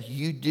something that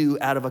you do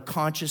out of a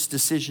conscious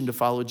decision to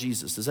follow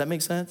Jesus. Does that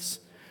make sense?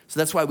 So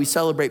that's why we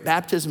celebrate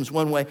baptisms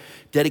one way,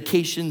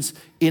 dedications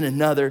in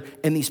another.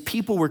 And these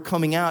people were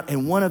coming out,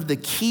 and one of the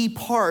key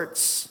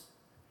parts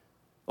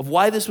of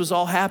why this was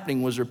all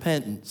happening was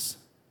repentance.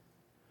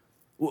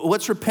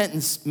 What's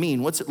repentance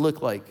mean? What's it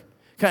look like?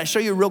 Can I show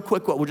you real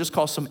quick what we'll just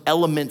call some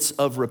elements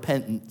of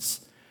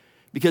repentance?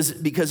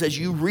 Because as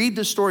you read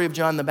the story of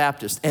John the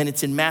Baptist, and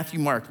it's in Matthew,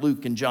 Mark,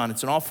 Luke, and John,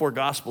 it's in all four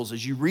Gospels.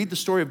 As you read the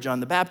story of John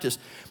the Baptist,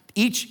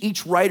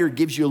 each writer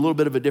gives you a little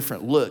bit of a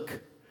different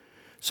look.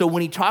 So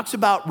when he talks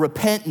about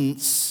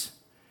repentance,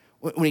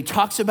 when he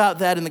talks about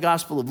that in the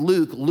Gospel of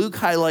Luke, Luke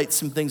highlights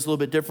some things a little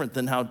bit different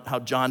than how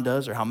John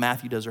does or how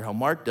Matthew does or how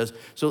Mark does.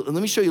 So let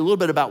me show you a little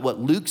bit about what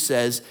Luke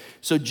says.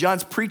 So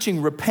John's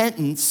preaching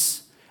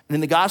repentance. And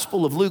in the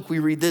Gospel of Luke, we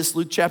read this,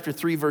 Luke chapter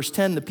 3, verse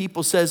 10, the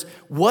people says,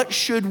 "What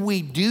should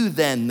we do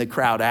then?" the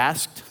crowd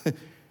asked.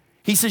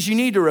 He says, "You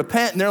need to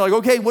repent." And they're like,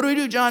 "Okay, what do we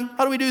do, John?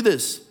 How do we do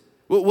this?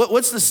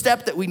 What's the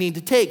step that we need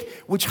to take?"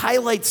 Which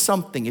highlights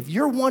something. If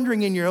you're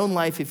wondering in your own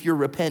life if you're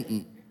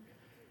repentant,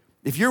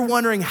 if you're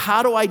wondering,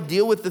 how do I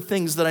deal with the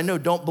things that I know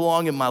don't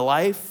belong in my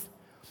life?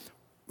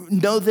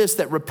 Know this,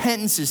 that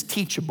repentance is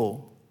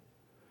teachable.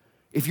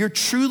 If you're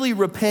truly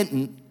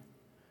repentant,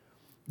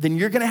 then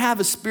you're gonna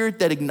have a spirit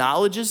that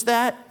acknowledges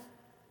that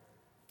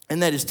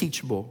and that is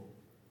teachable.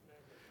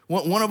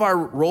 One of our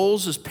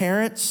roles as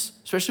parents,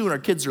 especially when our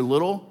kids are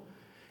little,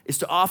 is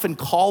to often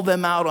call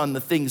them out on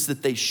the things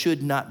that they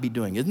should not be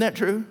doing. Isn't that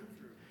true?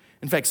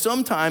 In fact,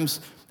 sometimes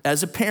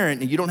as a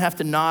parent, and you don't have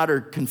to nod or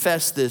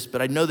confess this,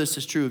 but I know this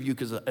is true of you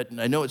because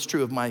I know it's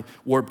true of my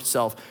warped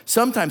self.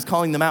 Sometimes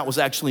calling them out was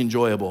actually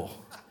enjoyable,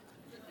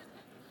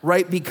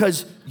 right?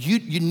 Because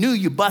you knew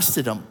you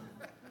busted them.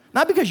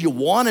 Not because you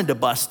wanted to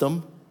bust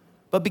them,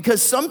 but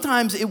because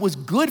sometimes it was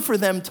good for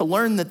them to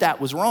learn that that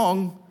was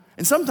wrong,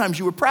 and sometimes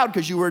you were proud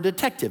because you were a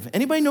detective.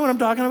 Anybody know what I'm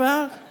talking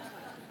about?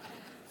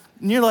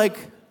 And you're like,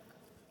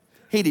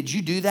 "Hey, did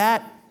you do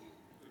that?"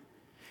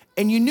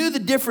 And you knew the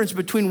difference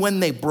between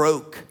when they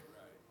broke.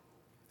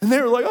 And they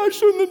were like, "I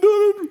shouldn't have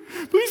done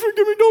it. Please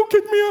forgive me, don't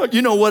kick me out."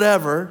 You know,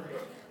 whatever.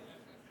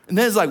 And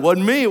then it's like,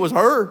 "Wasn't me, it was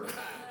her.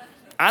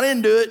 I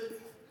didn't do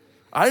it.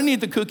 I didn't eat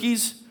the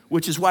cookies,"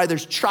 which is why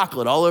there's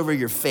chocolate all over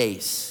your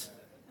face.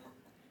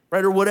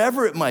 Right, or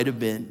whatever it might have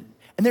been.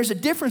 And there's a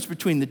difference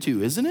between the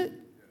two, isn't it?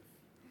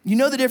 You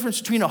know the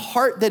difference between a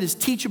heart that is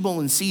teachable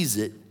and sees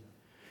it,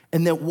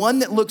 and that one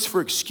that looks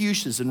for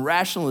excuses and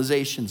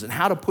rationalizations and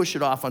how to push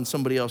it off on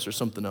somebody else or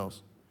something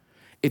else.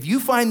 If you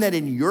find that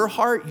in your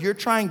heart, you're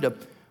trying to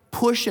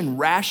push and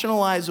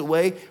rationalize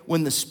away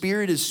when the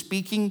Spirit is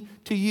speaking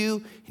to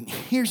you, and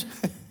here's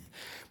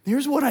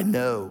what I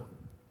know.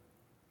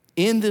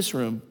 In this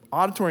room,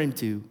 auditorium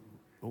 2,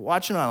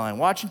 watching online,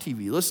 watching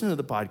TV, listening to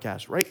the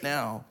podcast right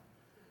now,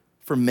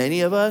 for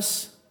many of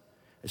us,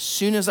 as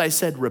soon as I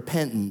said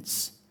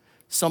repentance,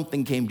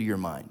 something came to your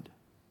mind.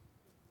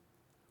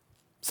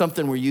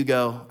 Something where you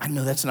go, "I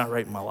know that's not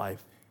right in my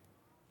life.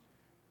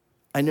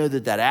 I know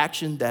that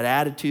action, that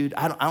attitude,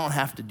 I don't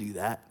have to do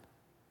that."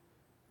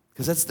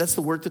 Because that's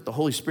the work that the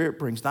Holy Spirit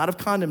brings, not of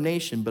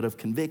condemnation, but of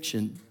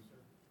conviction.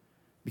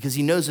 Because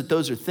he knows that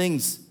those are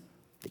things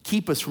that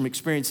keep us from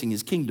experiencing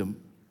his kingdom.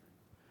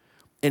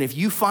 And if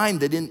you find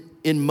that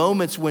in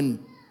moments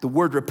when the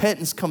word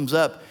repentance comes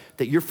up,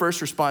 that your first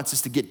response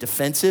is to get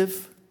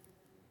defensive,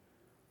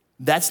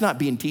 that's not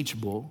being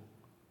teachable.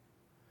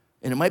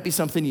 And it might be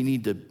something you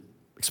need to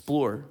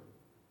explore.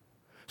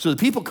 So the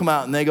people come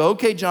out and they go,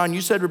 "Okay, John, you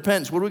said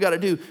repentance. What do we got to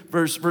do?"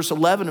 Verse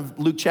 11 of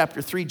Luke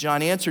chapter 3,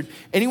 John answered,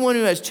 "Anyone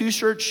who has 2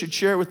 shirts should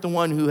share with the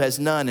one who has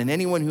none, and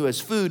anyone who has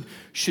food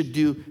should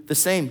do the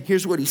same."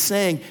 Here's what he's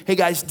saying. Hey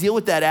guys, deal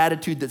with that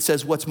attitude that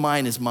says what's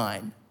mine is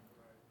mine.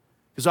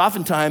 Because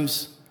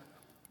oftentimes,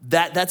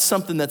 that's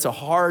something that's a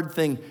hard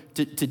thing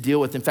to deal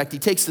with. In fact, he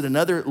takes it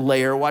another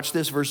layer. Watch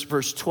this,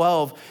 verse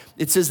 12.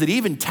 It says that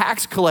even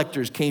tax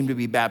collectors came to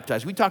be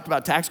baptized. We talked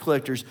about tax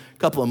collectors a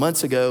couple of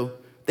months ago.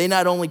 They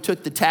not only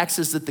took the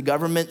taxes that the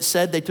government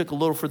said, they took a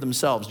little for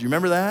themselves. Do you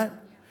remember that?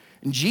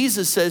 And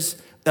Jesus says,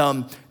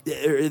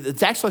 the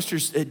tax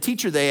collectors,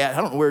 teacher, they asked,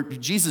 I don't know where,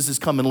 Jesus is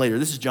coming later.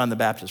 This is John the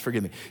Baptist,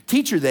 forgive me.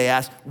 Teacher, they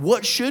asked,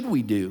 "What should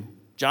we do?"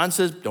 John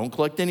says, "Don't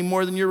collect any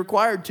more than you're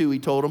required to," he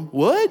told them.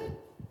 What?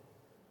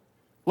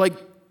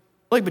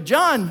 But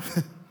John,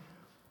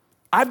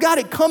 I've got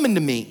it coming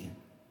to me.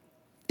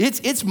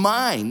 It's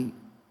mine.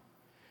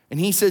 And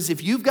he says,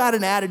 if you've got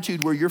an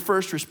attitude where your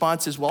first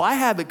response is, "Well, I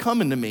have it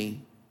coming to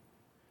me,"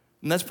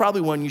 and that's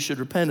probably one you should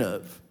repent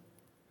of.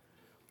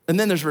 And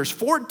then there's verse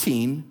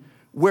 14,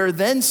 where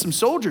then some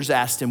soldiers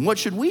asked him, "What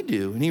should we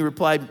do?" And he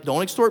replied,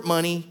 "Don't extort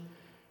money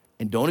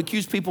and don't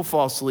accuse people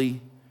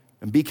falsely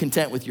and be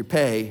content with your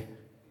pay."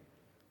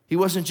 He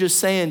wasn't just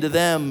saying to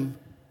them,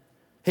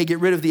 "Hey, get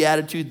rid of the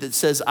attitude that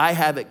says I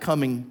have it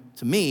coming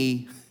to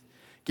me."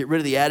 Get rid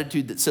of the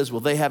attitude that says, "Well,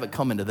 they have it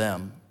coming to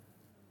them."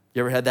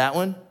 You ever had that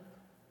one?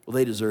 Well,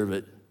 they deserve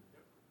it.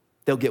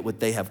 They'll get what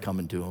they have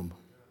coming to them.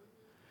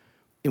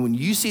 And when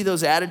you see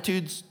those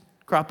attitudes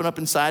cropping up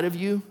inside of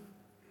you,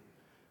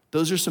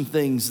 those are some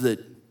things that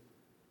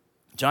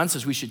John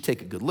says we should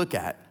take a good look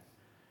at,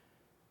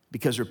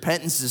 because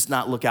repentance does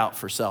not look out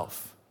for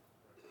self.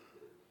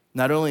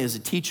 Not only is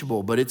it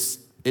teachable, but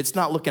it's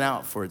not looking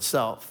out for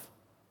itself.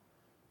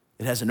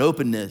 It has an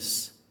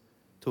openness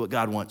to what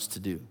God wants to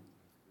do.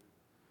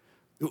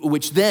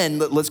 Which then,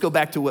 let's go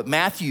back to what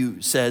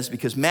Matthew says,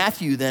 because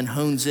Matthew then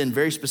hones in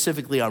very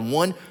specifically on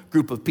one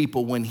group of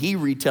people when he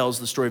retells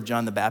the story of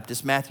John the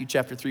Baptist, Matthew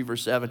chapter 3,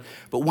 verse 7.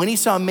 But when he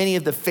saw many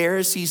of the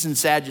Pharisees and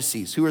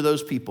Sadducees, who are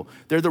those people?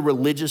 They're the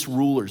religious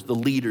rulers, the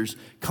leaders,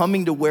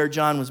 coming to where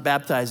John was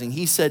baptizing,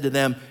 he said to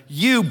them,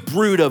 "You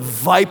brood of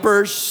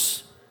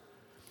vipers,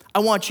 I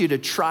want you to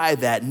try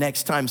that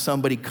next time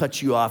somebody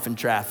cuts you off in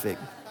traffic."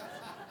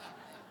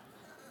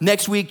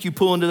 Next week, you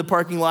pull into the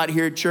parking lot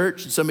here at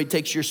church and somebody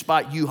takes your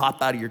spot, you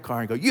hop out of your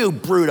car and go, "You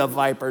brood of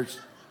vipers.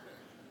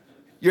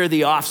 You're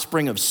the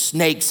offspring of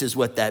snakes," is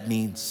what that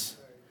means.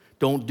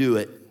 Don't do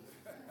it.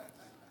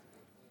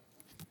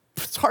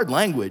 It's hard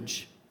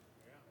language.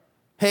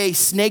 Hey,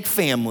 snake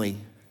family,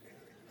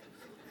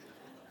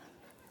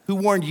 who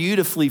warned you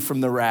to flee from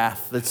the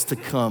wrath that's to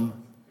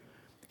come?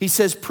 He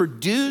says,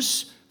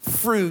 produce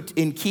fruit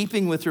in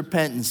keeping with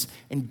repentance.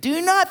 And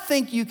do not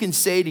think you can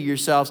say to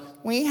yourselves,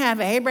 "We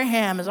have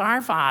Abraham as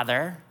our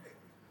father."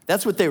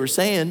 That's what they were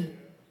saying.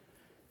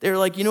 They were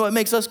like, you know what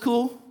makes us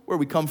cool? Where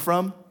we come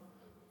from,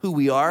 who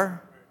we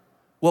are,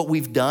 what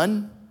we've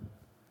done,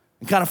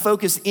 and kind of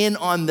focus in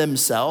on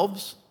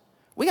themselves.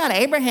 We got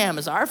Abraham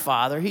as our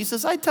father. He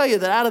says, I tell you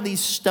that out of these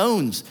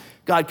stones,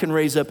 God can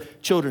raise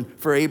up children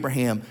for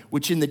Abraham,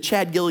 which in the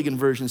Chad Gilligan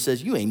version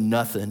says, you ain't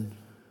nothing.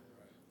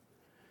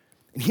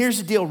 And here's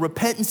the deal,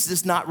 repentance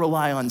does not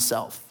rely on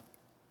self.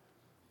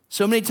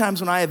 So many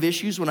times when I have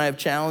issues, when I have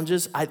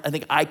challenges, I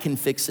think I can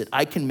fix it.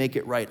 I can make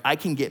it right. I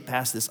can get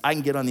past this. I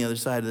can get on the other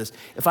side of this.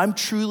 If I'm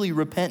truly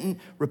repentant,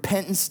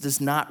 repentance does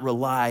not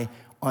rely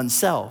on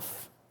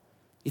self.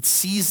 It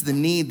sees the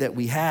need that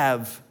we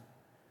have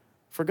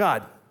for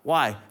God.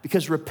 Why?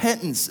 Because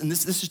repentance, and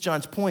this is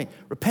John's point,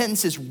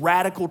 repentance is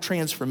radical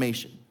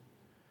transformation.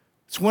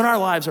 It's when our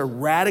lives are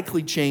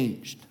radically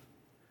changed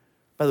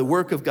by the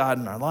work of God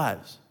in our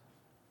lives.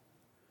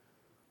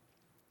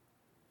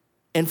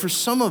 And for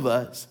some of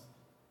us,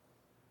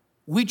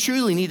 we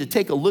truly need to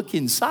take a look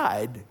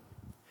inside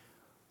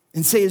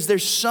and say, is there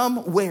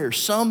somewhere,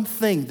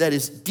 something that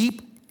is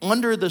deep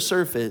under the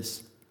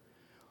surface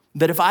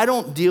that if I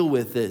don't deal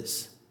with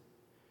this,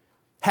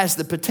 has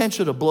the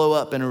potential to blow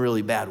up in a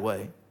really bad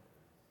way?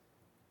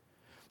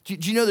 Do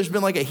you know there's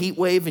been like a heat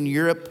wave in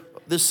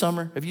Europe this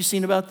summer? Have you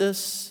seen about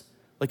this?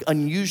 Like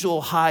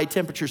unusual high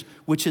temperatures,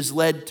 which has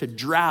led to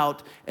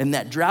drought, and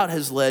that drought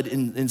has led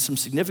in some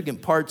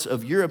significant parts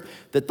of Europe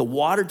that the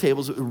water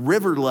tables,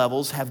 river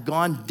levels have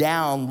gone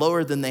down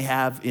lower than they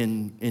have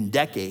in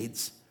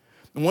decades.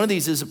 And one of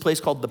these is a place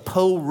called the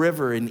Po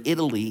River in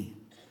Italy.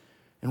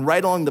 And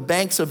right along the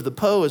banks of the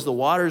Po, as the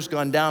water's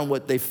gone down,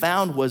 what they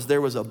found was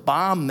there was a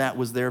bomb that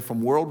was there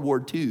from World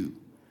War II,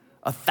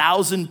 a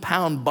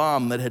 1,000-pound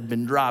bomb that had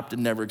been dropped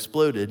and never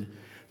exploded,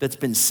 that's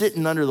been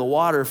sitting under the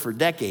water for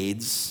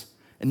decades,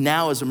 and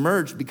now has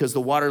emerged because the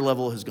water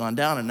level has gone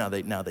down, and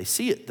now they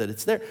see it, that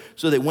it's there.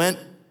 So they went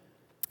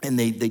and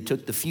they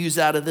took the fuse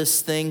out of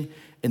this thing,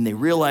 and they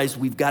realized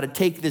we've got to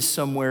take this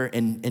somewhere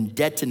and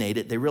detonate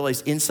it. They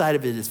realized inside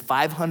of it is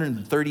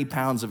 530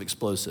 pounds of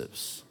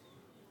explosives.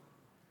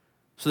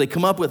 So they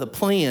come up with a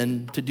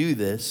plan to do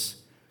this,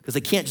 because they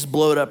can't just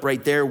blow it up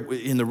right there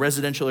in the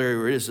residential area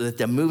where it is, so that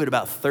they move it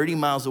about 30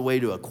 miles away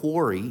to a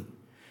quarry.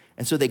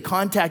 And so they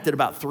contacted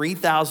about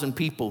 3,000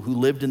 people who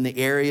lived in the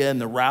area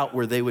and the route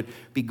where they would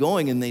be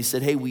going. And they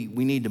said, hey, we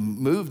need to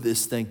move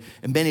this thing.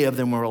 And many of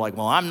them were like,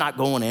 well, I'm not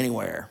going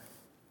anywhere.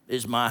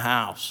 It's my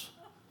house.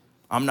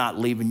 I'm not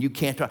leaving. You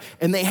can't talk.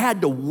 And they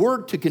had to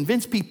work to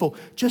convince people,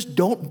 just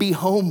don't be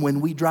home when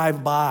we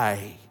drive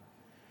by.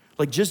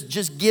 Like,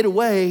 just get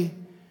away,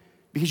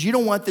 because you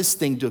don't want this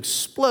thing to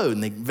explode.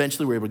 And they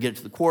eventually were able to get it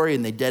to the quarry,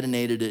 and they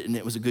detonated it, and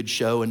it was a good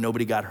show, and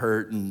nobody got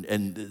hurt,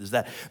 and there's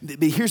that. But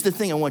here's the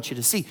thing I want you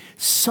to see.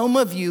 Some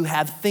of you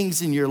have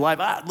things in your life.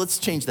 Let's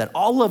change that.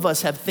 All of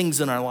us have things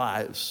in our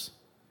lives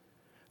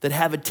that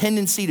have a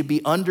tendency to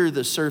be under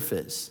the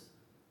surface.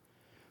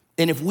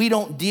 And if we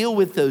don't deal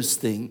with those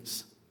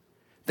things,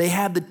 they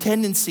have the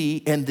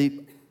tendency and the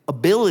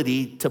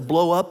ability to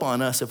blow up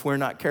on us if we're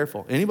not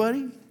careful. Anybody?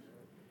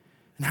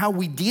 And how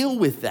we deal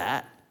with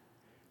that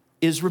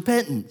is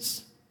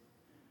repentance.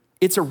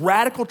 It's a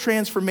radical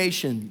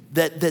transformation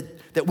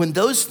that when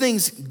those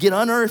things get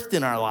unearthed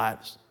in our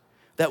lives,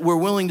 that we're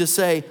willing to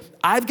say,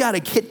 I've got to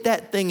get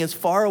that thing as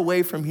far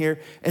away from here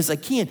as I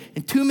can.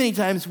 And too many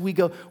times we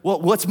go, well,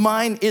 what's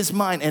mine is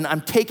mine, and I'm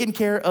taking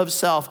care of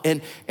self,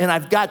 and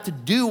I've got to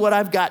do what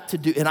I've got to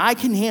do, and I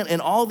can handle,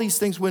 and all these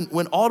things,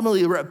 when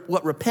ultimately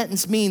what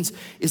repentance means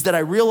is that I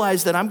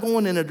realize that I'm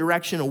going in a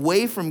direction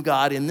away from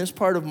God in this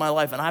part of my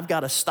life, and I've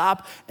got to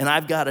stop, and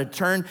I've got to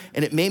turn,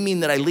 and it may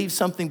mean that I leave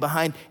something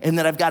behind, and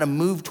that I've got to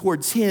move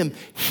towards Him.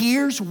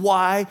 Here's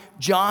why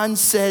John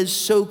says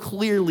so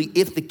clearly,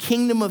 if the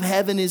kingdom of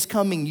heaven is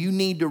coming, you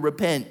need to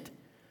repent.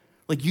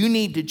 Like, you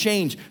need to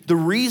change. The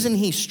reason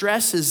he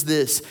stresses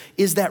this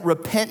is that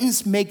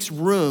repentance makes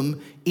room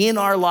in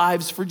our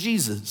lives for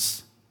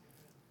Jesus.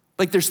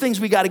 Like, there's things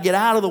we got to get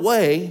out of the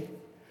way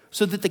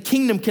so that the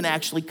kingdom can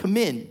actually come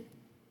in.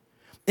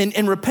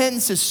 And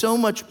repentance is so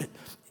much,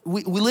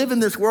 we live in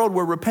this world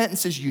where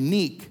repentance is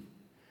unique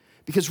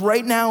Because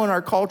right now in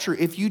our culture,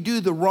 if you do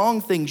the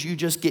wrong things, you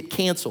just get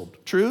canceled.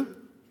 True?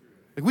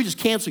 Like we just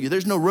cancel you.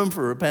 There's no room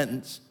for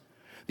repentance.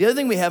 The other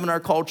thing we have in our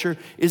culture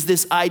is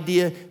this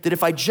idea that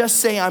if I just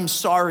say I'm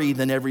sorry,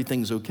 then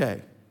everything's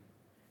okay.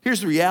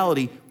 Here's the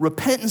reality.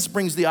 Repentance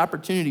brings the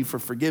opportunity for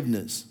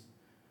forgiveness.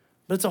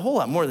 But it's a whole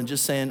lot more than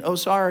just saying, oh,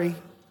 sorry.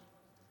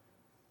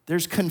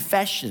 There's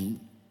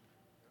confession.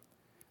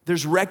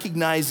 There's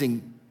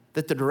recognizing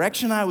that the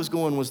direction I was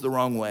going was the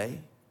wrong way.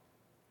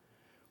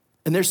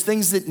 And there's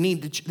things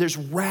that there's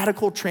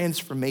radical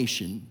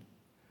transformation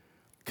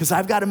because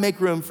I've got to make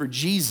room for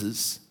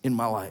Jesus in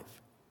my life.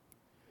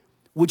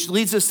 Which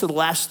leads us to the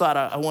last thought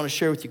I want to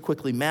share with you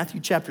quickly. Matthew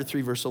chapter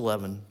 3, verse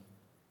 11.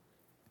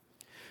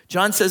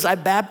 John says, I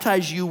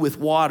baptize you with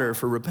water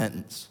for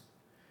repentance.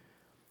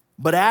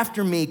 But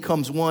after me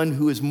comes one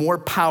who is more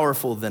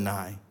powerful than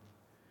I,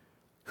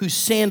 whose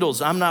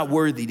sandals I'm not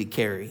worthy to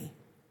carry.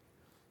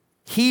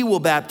 He will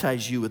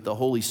baptize you with the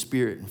Holy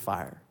Spirit and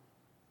fire.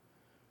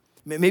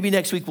 Maybe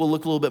next week we'll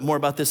look a little bit more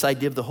about this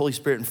idea of the Holy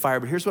Spirit and fire,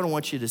 but here's what I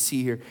want you to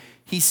see here.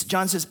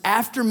 John says,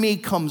 after me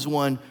comes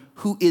one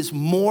who is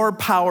more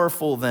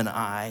powerful than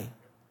I,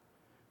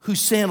 whose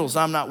sandals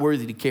I'm not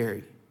worthy to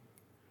carry.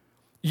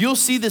 You'll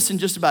see this in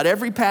just about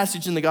every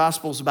passage in the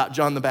Gospels about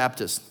John the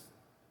Baptist.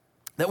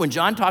 That when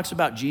John talks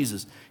about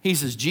Jesus, he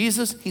says,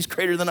 Jesus, he's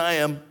greater than I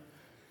am.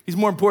 He's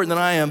more important than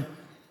I am.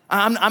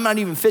 I'm not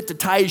even fit to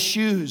tie his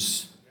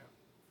shoes.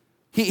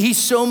 He's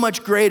so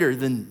much greater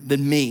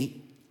than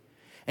me.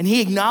 And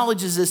he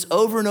acknowledges this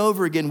over and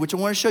over again, which I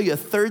want to show you a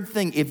third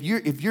thing. If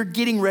you're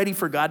getting ready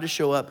for God to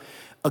show up,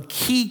 a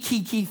key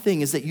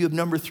thing is that you have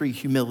number 3,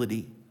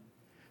 humility.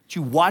 That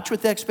you watch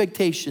with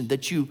expectation,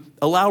 that you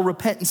allow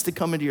repentance to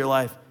come into your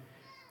life,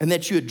 and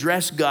that you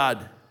address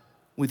God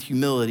with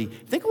humility.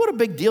 Think of what a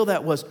big deal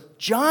that was.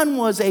 John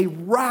was a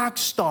rock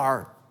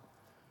star.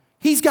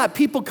 He's got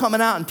people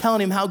coming out and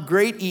telling him how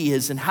great he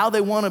is and how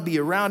they want to be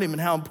around him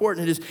and how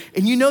important it is.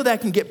 And you know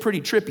that can get pretty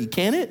trippy,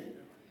 can't it?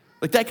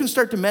 Like that can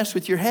start to mess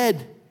with your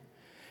head.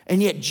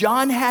 And yet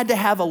John had to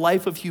have a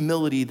life of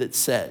humility that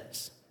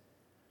says,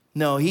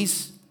 no,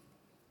 he's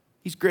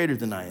greater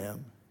than I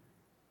am.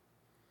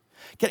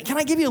 Can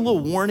I give you a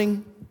little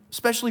warning,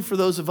 especially for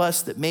those of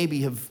us that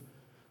maybe have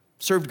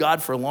served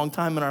God for a long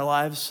time in our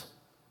lives?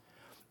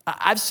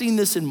 I've seen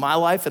this in my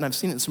life, and I've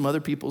seen it in some other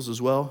people's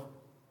as well.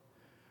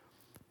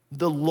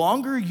 The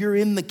longer you're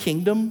in the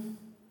kingdom,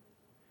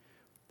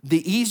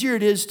 the easier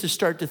it is to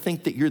start to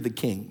think that you're the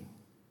king.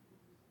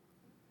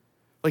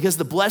 Like as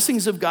the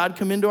blessings of God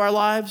come into our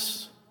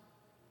lives,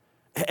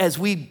 as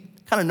we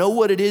kind of know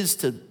what it is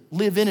to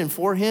live in and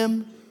for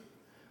him,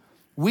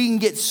 we can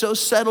get so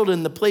settled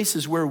in the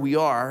places where we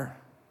are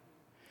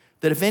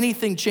that if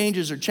anything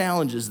changes or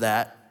challenges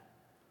that,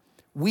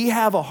 we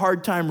have a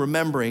hard time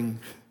remembering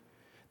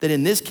that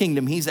in this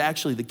kingdom, he's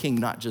actually the king,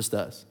 not just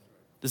us.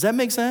 Does that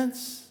make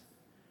sense?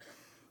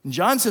 And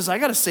John says, I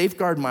got to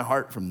safeguard my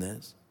heart from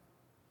this.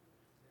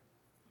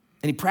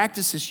 And he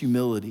practices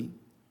humility.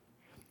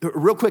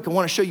 Real quick, I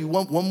want to show you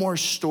one more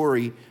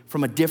story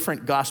from a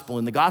different gospel.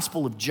 In the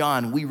Gospel of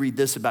John, we read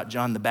this about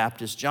John the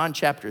Baptist. John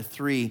chapter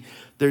 3,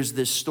 there's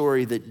this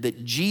story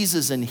that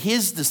Jesus and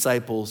his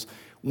disciples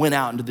went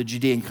out into the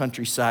Judean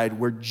countryside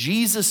where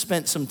Jesus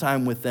spent some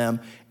time with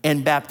them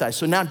and baptized.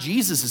 So now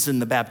Jesus is in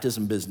the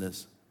baptism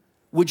business,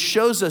 which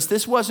shows us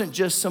this wasn't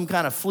just some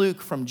kind of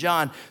fluke from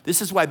John. This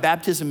is why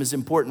baptism is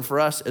important for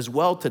us as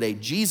well today.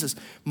 Jesus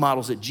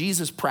models it.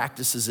 Jesus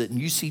practices it.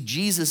 And you see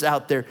Jesus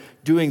out there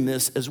doing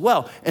this as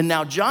well. And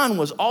now John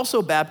was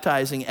also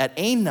baptizing at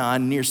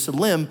Aenon near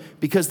Salim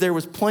because there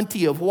was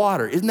plenty of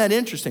water. Isn't that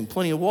interesting?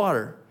 Plenty of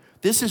water.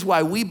 This is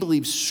why we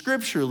believe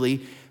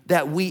scripturally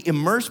that we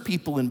immerse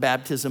people in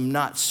baptism,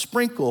 not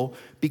sprinkle,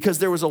 because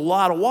there was a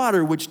lot of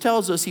water, which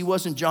tells us he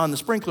wasn't John the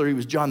sprinkler, he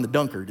was John the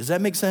dunker. Does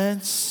that make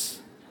sense?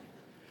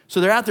 So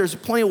they're out there, there's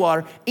plenty of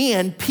water,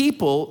 and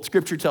people,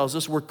 scripture tells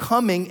us, were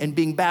coming and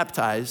being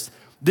baptized.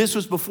 This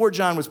was before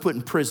John was put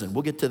in prison.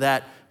 We'll get to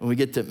that when we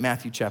get to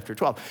Matthew chapter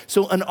 12.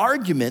 So an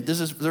argument, this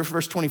is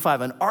verse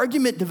 25, an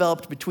argument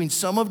developed between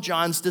some of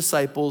John's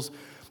disciples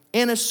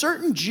and a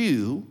certain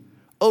Jew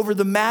over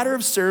the matter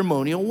of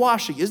ceremonial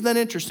washing. Isn't that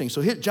interesting?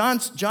 So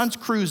John's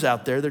crew's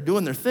out there, they're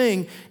doing their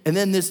thing, and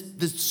then this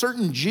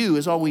certain Jew,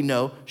 is all we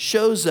know,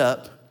 shows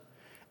up,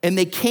 and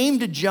they came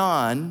to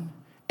John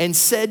and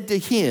said to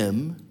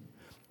him,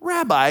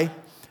 Rabbi,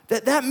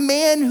 that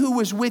man who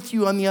was with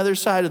you on the other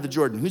side of the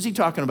Jordan, who's he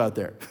talking about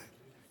there?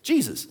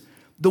 Jesus,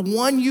 the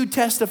one you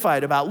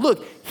testified about.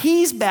 Look,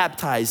 he's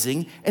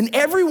baptizing and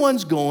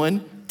everyone's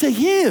going to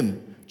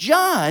him.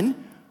 John,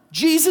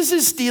 Jesus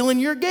is stealing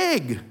your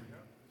gig.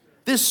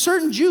 This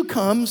certain Jew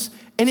comes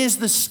and is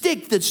the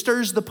stick that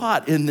stirs the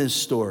pot in this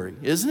story,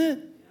 isn't it?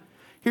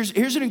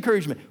 Here's an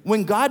encouragement.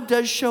 When God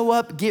does show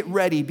up, get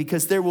ready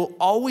because there will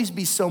always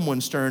be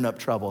someone stirring up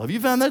trouble. Have you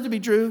found that to be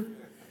true?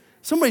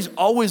 Somebody's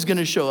always going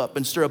to show up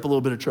and stir up a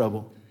little bit of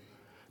trouble.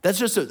 That's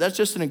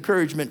just an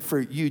encouragement for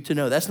you to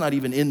know. That's not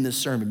even in this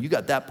sermon. You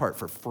got that part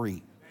for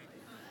free.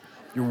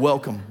 You're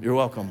welcome. You're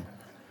welcome.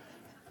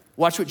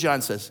 Watch what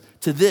John says.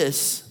 To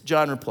this,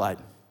 John replied,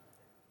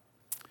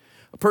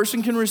 A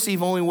person can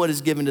receive only what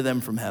is given to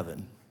them from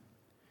heaven.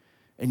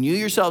 And you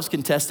yourselves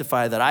can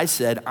testify that I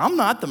said, I'm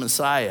not the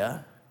Messiah,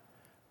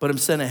 but I'm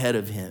sent ahead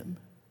of him.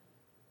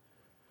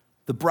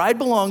 The bride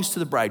belongs to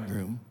the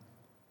bridegroom.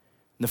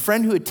 And the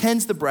friend who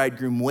attends the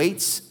bridegroom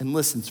waits and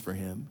listens for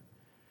him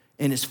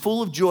and is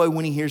full of joy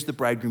when he hears the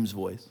bridegroom's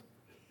voice.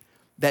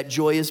 That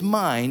joy is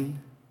mine,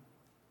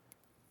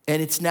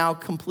 and it's now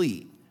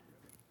complete.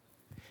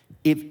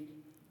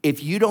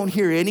 If you don't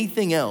hear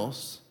anything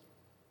else,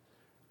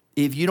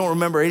 if you don't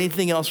remember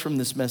anything else from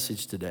this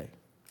message today,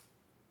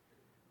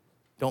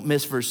 don't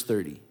miss verse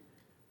 30.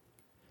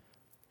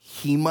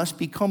 He must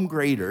become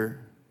greater,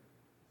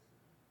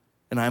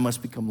 and I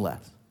must become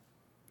less.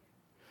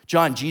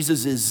 John,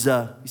 Jesus is,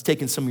 he's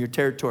taking some of your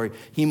territory.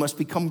 He must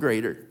become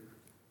greater,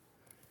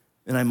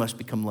 and I must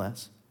become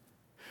less.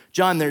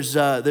 John, there's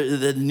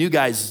the new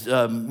guys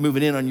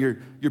moving in on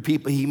your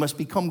people. He must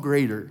become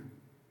greater,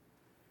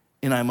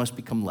 and I must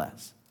become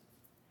less.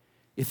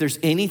 If there's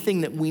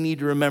anything that we need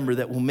to remember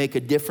that will make a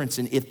difference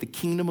in if the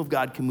kingdom of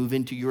God can move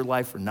into your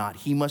life or not,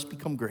 he must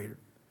become greater,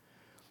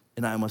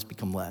 and I must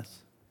become less.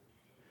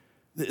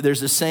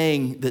 There's a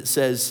saying that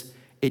says,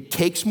 it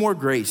takes more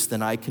grace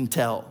than I can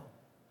tell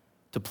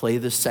to play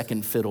the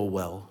second fiddle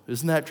well.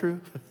 Isn't that true?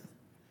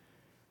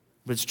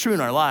 But it's true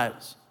in our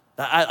lives.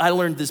 I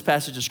learned this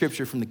passage of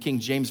scripture from the King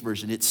James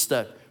Version. It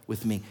stuck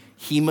with me.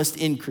 He must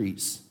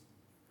increase,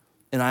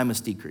 and I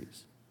must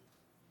decrease.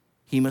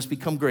 He must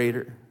become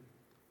greater.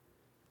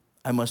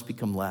 I must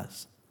become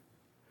less.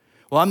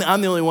 Well,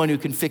 I'm the only one who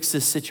can fix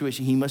this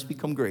situation. He must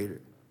become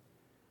greater,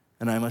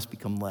 and I must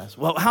become less.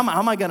 Well, how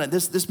am I gonna,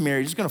 this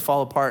marriage is gonna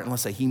fall apart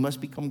unless he must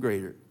become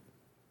greater,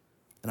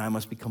 and I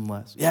must become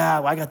less. Yeah,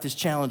 well, I got this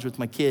challenge with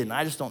my kid, and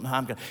I just don't know how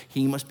I'm gonna,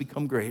 he must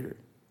become greater,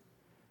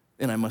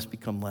 and I must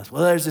become less.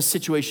 Well, there's this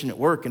situation at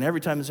work, and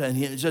every time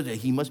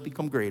he must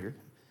become greater,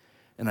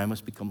 and I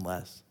must become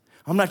less.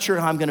 I'm not sure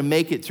how I'm gonna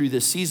make it through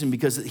this season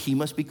because he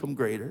must become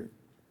greater,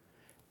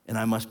 and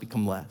I must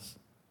become less.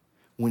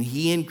 When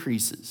he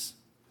increases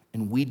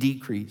and we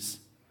decrease,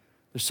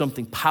 there's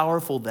something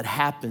powerful that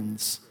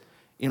happens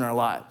in our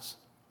lives.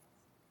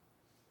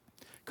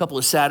 A couple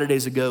of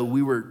Saturdays ago,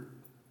 we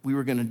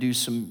were gonna do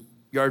some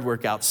yard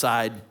work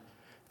outside.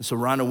 And so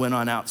Rhonda went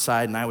on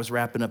outside and I was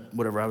wrapping up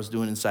whatever I was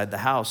doing inside the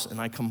house. And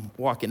I come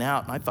walking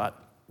out and I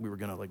thought we were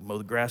gonna mow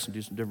the grass and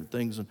do some different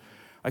things. And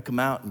I come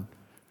out and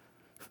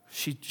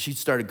she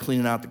started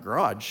cleaning out the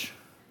garage.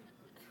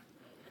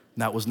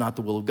 And that was not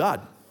the will of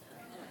God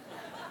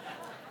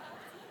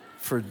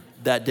for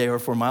that day or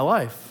for my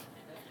life.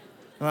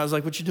 And I was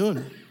like, what you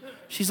doing?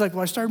 She's like,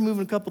 well, I started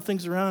moving a couple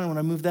things around, and when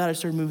I moved that, I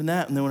started moving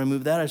that, and then when I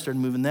moved that, I started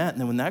moving that, and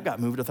then when that got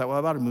moved, I thought,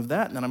 well, I ought to move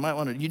that, and then I might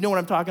want to, you know what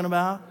I'm talking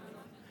about?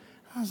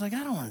 I was like,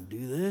 I don't want to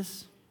do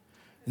this.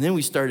 And then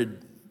we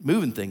started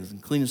moving things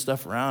and cleaning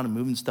stuff around and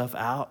moving stuff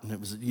out, and it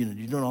was,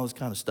 you're doing all this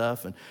kind of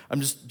stuff, and I'm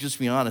just to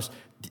be honest,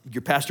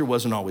 your pastor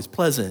wasn't always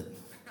pleasant.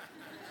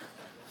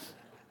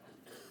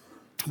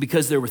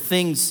 Because there were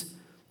things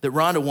that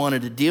Rhonda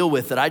wanted to deal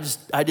with that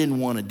I didn't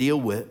want to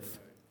deal with.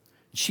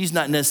 She's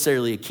not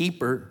necessarily a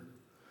keeper,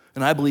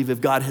 and I believe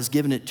if God has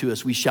given it to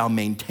us, we shall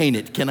maintain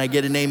it. Can I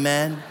get an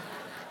amen?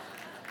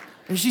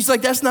 And she's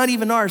like, that's not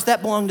even ours.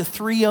 That belonged to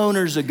 3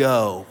 owners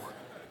ago.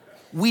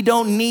 We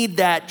don't need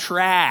that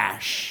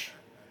trash.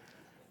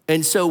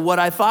 And so what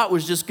I thought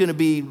was just gonna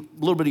be a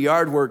little bit of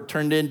yard work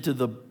turned into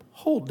the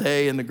whole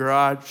day in the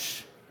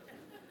garage.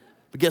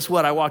 But guess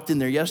what? I walked in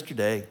there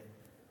yesterday.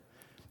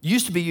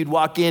 Used to be you'd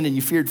walk in and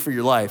you feared for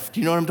your life. Do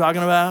you know what I'm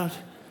talking about?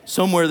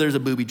 Somewhere there's a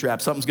booby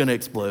trap. Something's gonna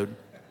explode.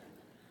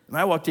 And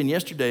I walked in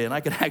yesterday and I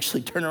could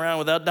actually turn around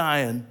without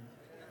dying.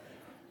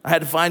 I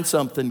had to find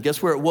something.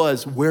 Guess where it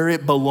was? Where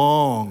it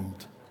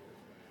belonged.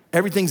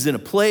 Everything's in a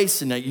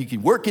place, and you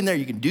can work in there,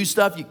 you can do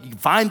stuff, you can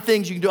find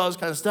things, you can do all this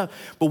kind of stuff.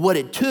 But what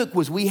it took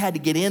was we had to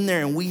get in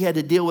there and we had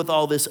to deal with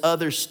all this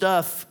other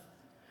stuff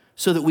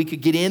so that we could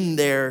get in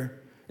there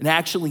and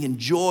actually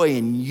enjoy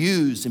and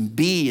use and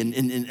be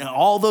and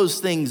all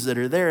those things that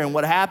are there. And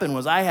what happened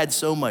was I had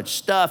so much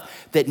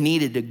stuff that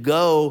needed to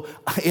go.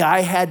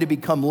 I had to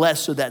become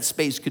less so that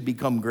space could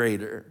become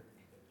greater.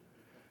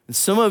 And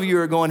some of you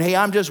are going, hey,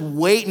 I'm just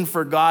waiting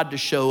for God to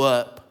show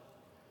up.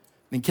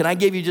 And can I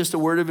give you just a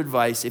word of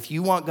advice? If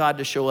you want God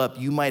to show up,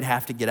 you might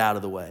have to get out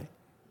of the way.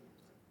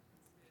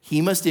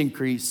 He must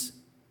increase,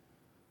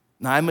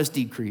 and I must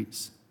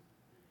decrease.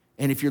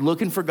 And if you're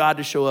looking for God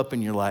to show up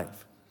in your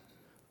life,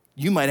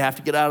 you might have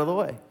to get out of the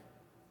way.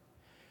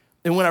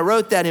 And when I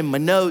wrote that in my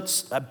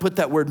notes, I put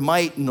that word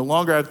might, and the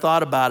longer I've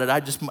thought about it,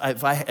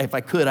 if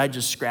I could, I'd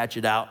just scratch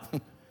it out.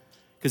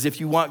 Because if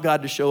you want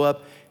God to show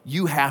up,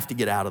 you have to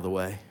get out of the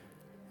way.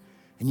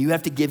 And you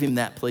have to give him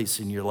that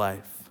place in your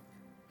life.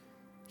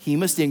 He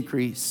must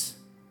increase,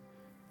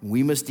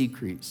 we must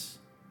decrease.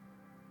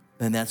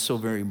 And that's so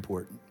very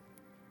important.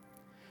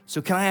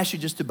 So can I ask you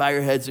just to bow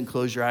your heads and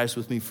close your eyes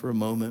with me for a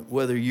moment?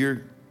 Whether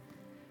you're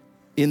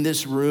in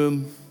this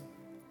room,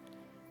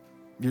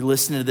 you're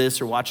listening to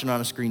this or watching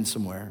on a screen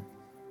somewhere.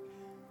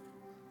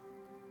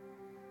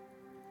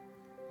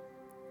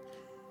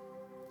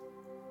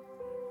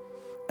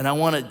 And I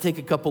want to take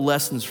a couple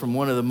lessons from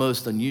one of the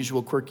most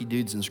unusual, quirky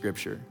dudes in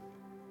Scripture.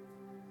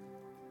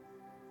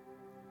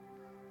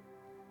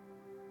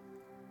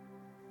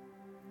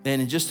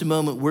 And in just a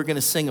moment, we're going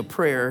to sing a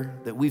prayer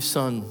that we've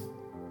sung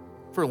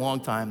for a long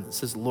time that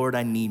says, Lord,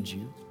 I need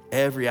you.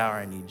 Every hour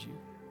I need you.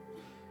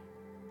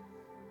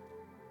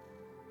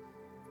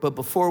 But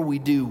before we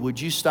do,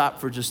 would you stop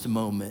for just a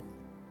moment?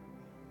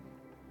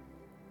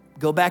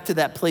 Go back to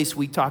that place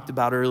we talked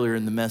about earlier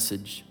in the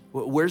message.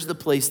 Where's the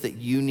place that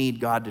you need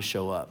God to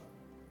show up?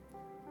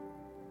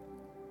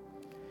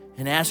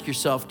 And ask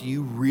yourself, do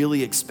you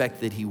really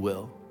expect that he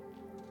will?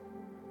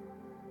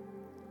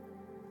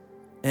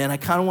 And I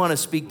kind of want to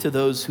speak to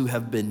those who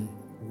have been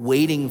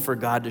waiting for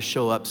God to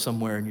show up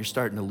somewhere and you're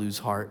starting to lose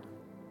heart.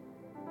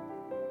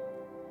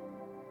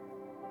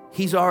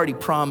 He's already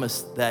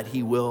promised that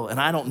he will, and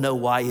I don't know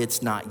why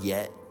it's not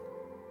yet.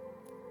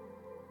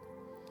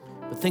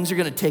 But things are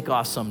going to take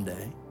off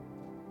someday.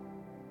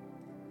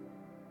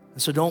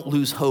 And so don't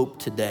lose hope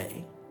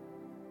today.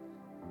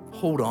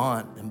 Hold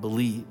on and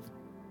believe.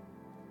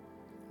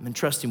 And then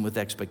trust him with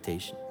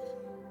expectation.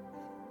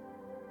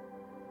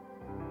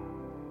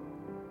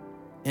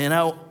 And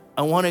I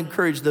want to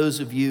encourage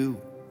those of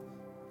you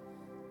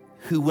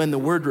who, when the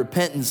word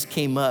repentance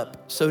came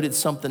up, so did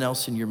something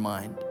else in your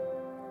mind.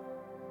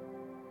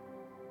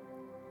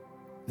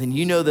 Then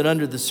you know that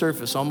under the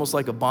surface, almost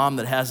like a bomb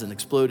that hasn't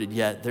exploded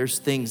yet, there's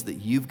things that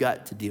you've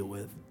got to deal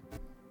with.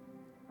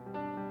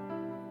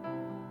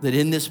 That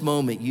in this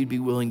moment, you'd be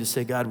willing to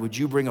say, God, would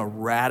you bring a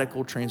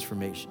radical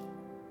transformation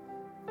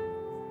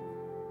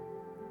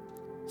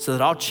so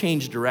that I'll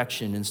change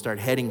direction and start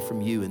heading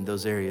from you in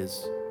those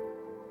areas.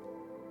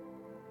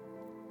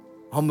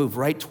 I'll move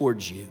right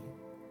towards you.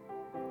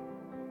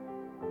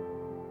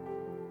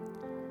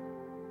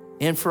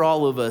 And for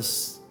all of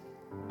us,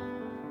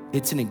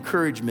 it's an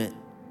encouragement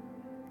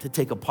to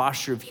take a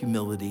posture of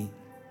humility,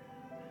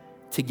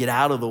 to get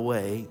out of the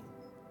way,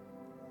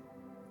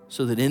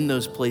 so that in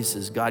those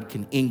places God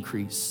can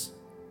increase.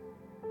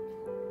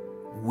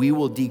 We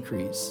will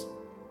decrease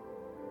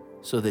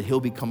so that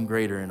he'll become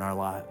greater in our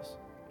lives.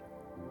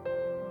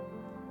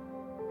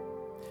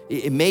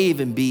 It may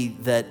even be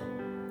that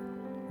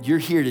you're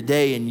here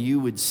today and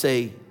you would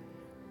say,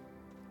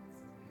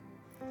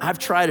 I've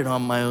tried it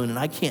on my own and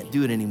I can't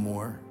do it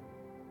anymore.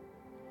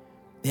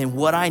 And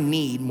what I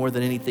need more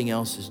than anything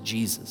else is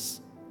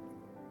Jesus.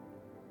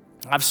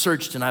 I've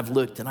searched and I've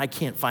looked and I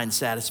can't find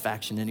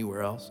satisfaction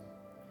anywhere else.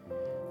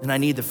 And I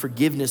need the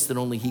forgiveness that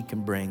only he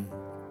can bring.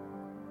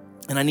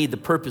 And I need the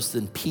purpose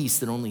and peace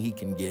that only he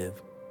can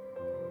give.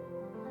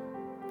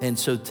 And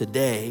so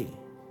today,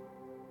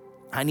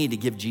 I need to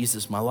give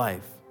Jesus my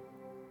life.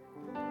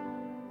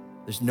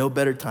 There's no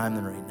better time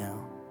than right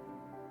now.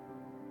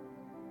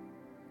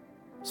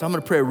 So I'm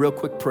gonna pray a real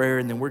quick prayer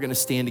and then we're gonna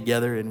stand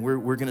together and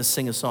we're gonna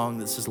sing a song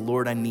that says,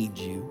 Lord, I need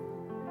you.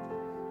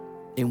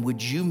 And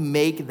would you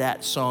make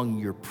that song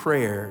your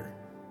prayer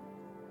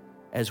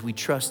as we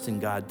trust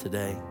in God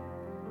today?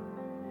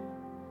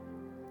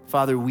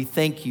 Father, we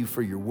thank you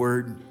for your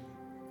word.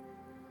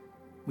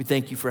 We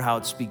thank you for how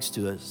it speaks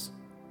to us.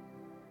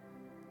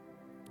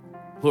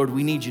 Lord,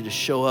 we need you to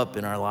show up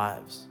in our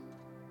lives.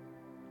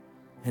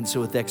 And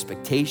so with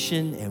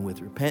expectation and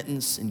with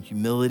repentance and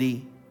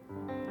humility,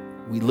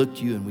 we look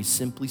to you and we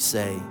simply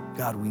say,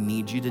 God, we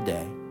need you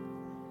today.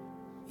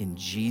 In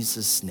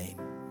Jesus' name.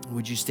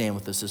 Would you stand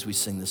with us as we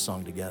sing this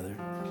song together?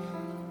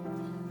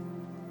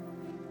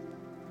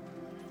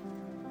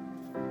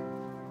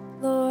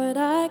 Lord,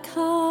 I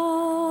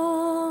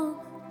come,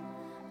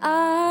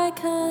 I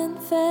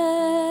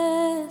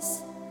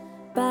confess,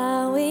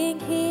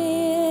 bowing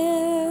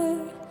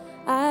here,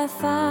 I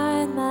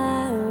find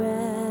my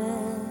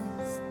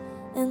rest,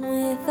 and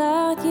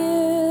without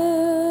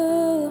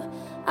you,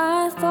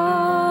 I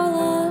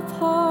fall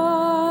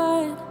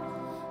apart.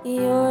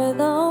 You're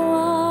the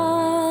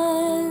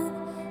one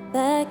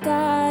that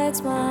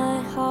guides my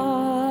heart.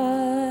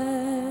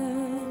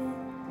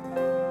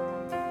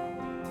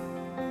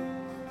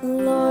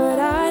 Lord,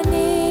 I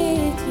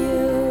need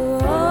you,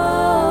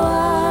 oh,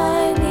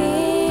 I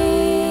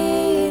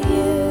need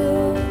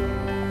you.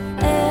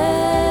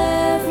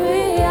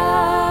 Every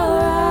hour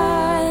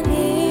I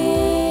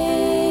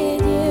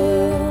need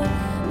you.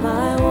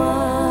 My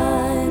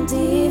one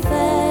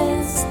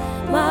defense,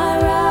 my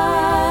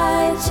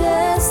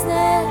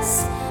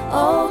righteousness,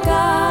 oh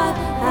God,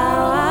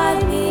 how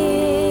I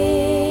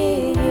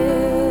need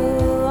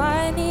you.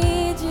 I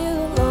need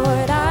you,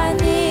 Lord, I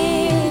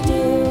need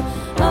you.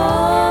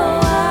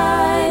 Oh,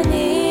 I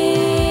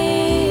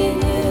need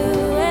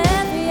you.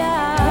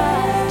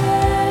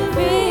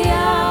 Every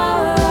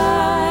hour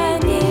I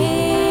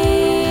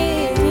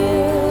need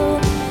you.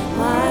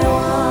 My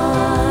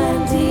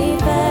one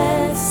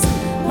defense,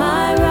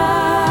 my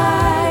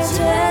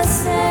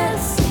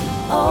righteousness,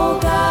 oh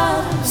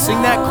God.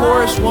 Sing that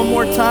chorus one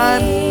more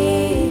time.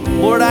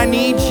 Lord, I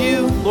need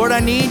you. Lord, I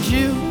need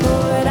you.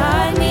 Lord,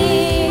 I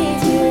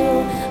need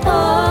you.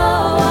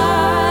 Oh,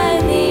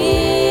 I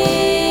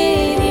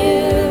need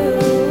you.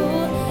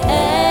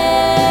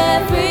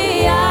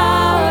 Every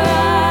hour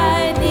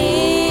I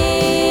need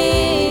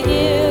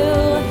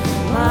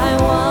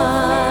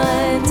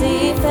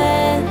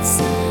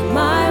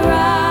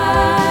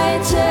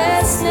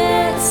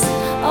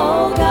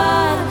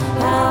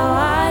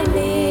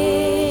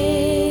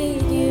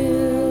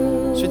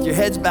So with your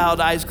heads bowed,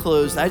 eyes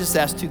closed, I just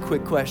ask two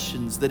quick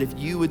questions that if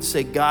you would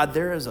say, God,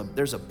 there's a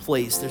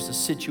place, there's a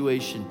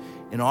situation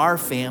in our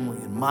family,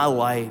 in my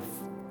life,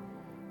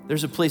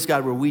 there's a place,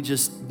 God, where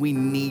we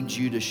need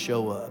you to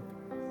show up.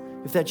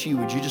 If that's you,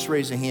 would you just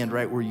raise a hand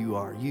right where you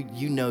are?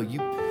 You know, you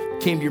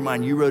came to your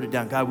mind, you wrote it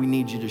down. God, we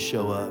need you to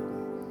show up.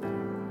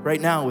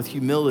 Right now, with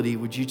humility,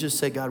 would you just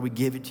say, God, we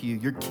give it to you.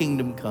 Your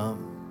kingdom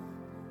come.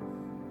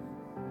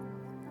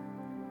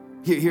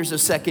 Here's a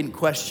second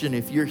question.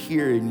 If you're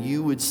here and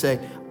you would say,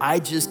 I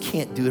just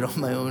can't do it on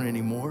my own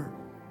anymore.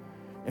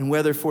 And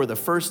whether for the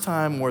first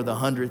time or the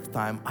 100th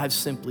time, I've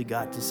simply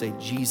got to say,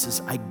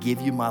 Jesus, I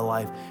give you my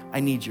life. I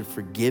need your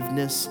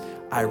forgiveness.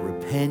 I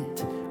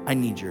repent. I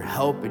need your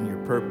help and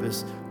your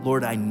purpose.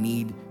 Lord, I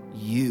need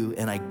you,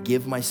 and I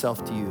give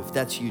myself to you. If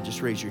that's you,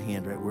 just raise your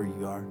hand right where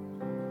you are.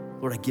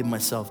 Lord, I give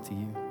myself to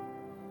you.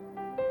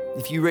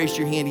 If you raised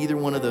your hand either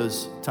one of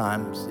those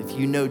times, if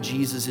you know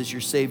Jesus is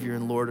your Savior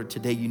and Lord, or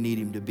today you need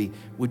him to be,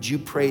 would you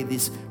pray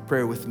this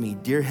prayer with me?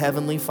 Dear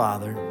Heavenly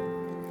Father,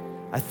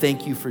 I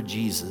thank you for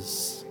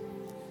Jesus,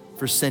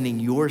 for sending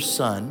your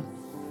Son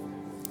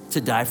to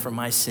die for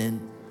my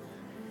sin.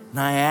 And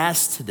I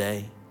ask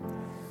today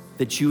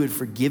that you would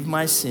forgive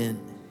my sin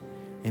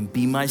and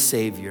be my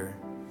Savior.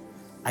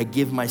 I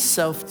give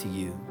myself to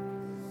you,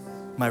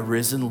 my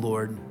risen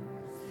Lord.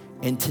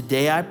 And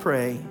today I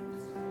pray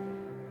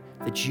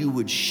that you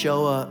would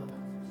show up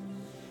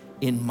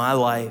in my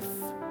life.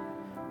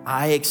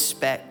 I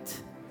expect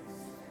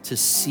to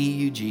see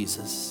you,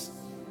 Jesus.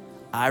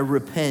 I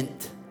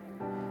repent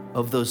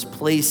of those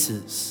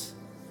places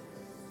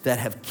that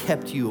have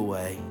kept you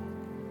away.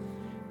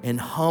 And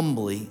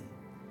humbly,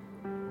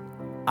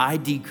 I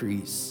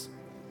decrease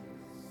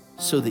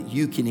so that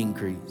you can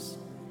increase.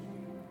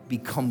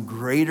 Become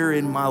greater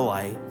in my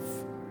life.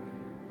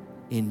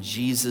 In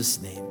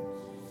Jesus' name,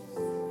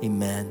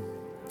 amen.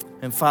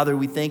 And Father,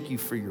 we thank you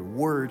for your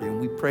word,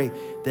 and we pray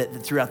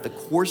that throughout the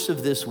course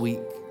of this week,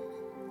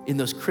 in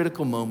those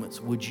critical moments,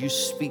 would you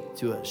speak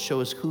to us,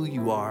 show us who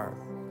you are.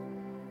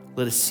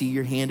 Let us see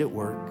your hand at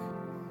work.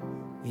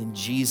 In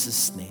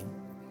Jesus' name,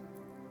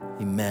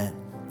 amen.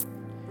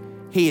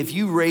 Hey, if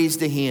you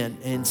raised a hand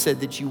and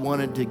said that you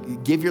wanted to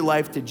give your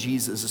life to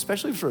Jesus,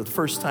 especially for the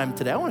first time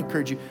today, I want to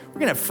encourage you. We're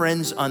going to have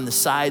friends on the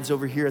sides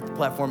over here at the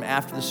platform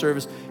after the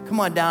service.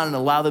 Come on down and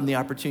allow them the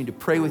opportunity to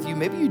pray with you.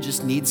 Maybe you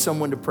just need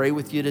someone to pray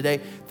with you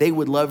today. They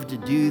would love to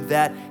do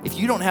that. If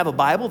you don't have a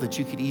Bible that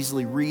you could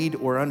easily read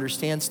or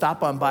understand,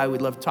 stop on by.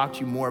 We'd love to talk to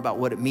you more about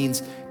what it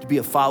means to be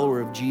a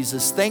follower of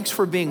Jesus. Thanks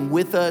for being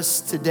with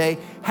us today.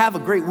 Have a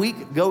great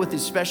week. Go with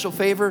his special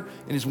favor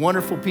and his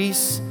wonderful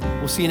peace.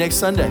 We'll see you next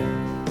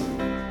Sunday.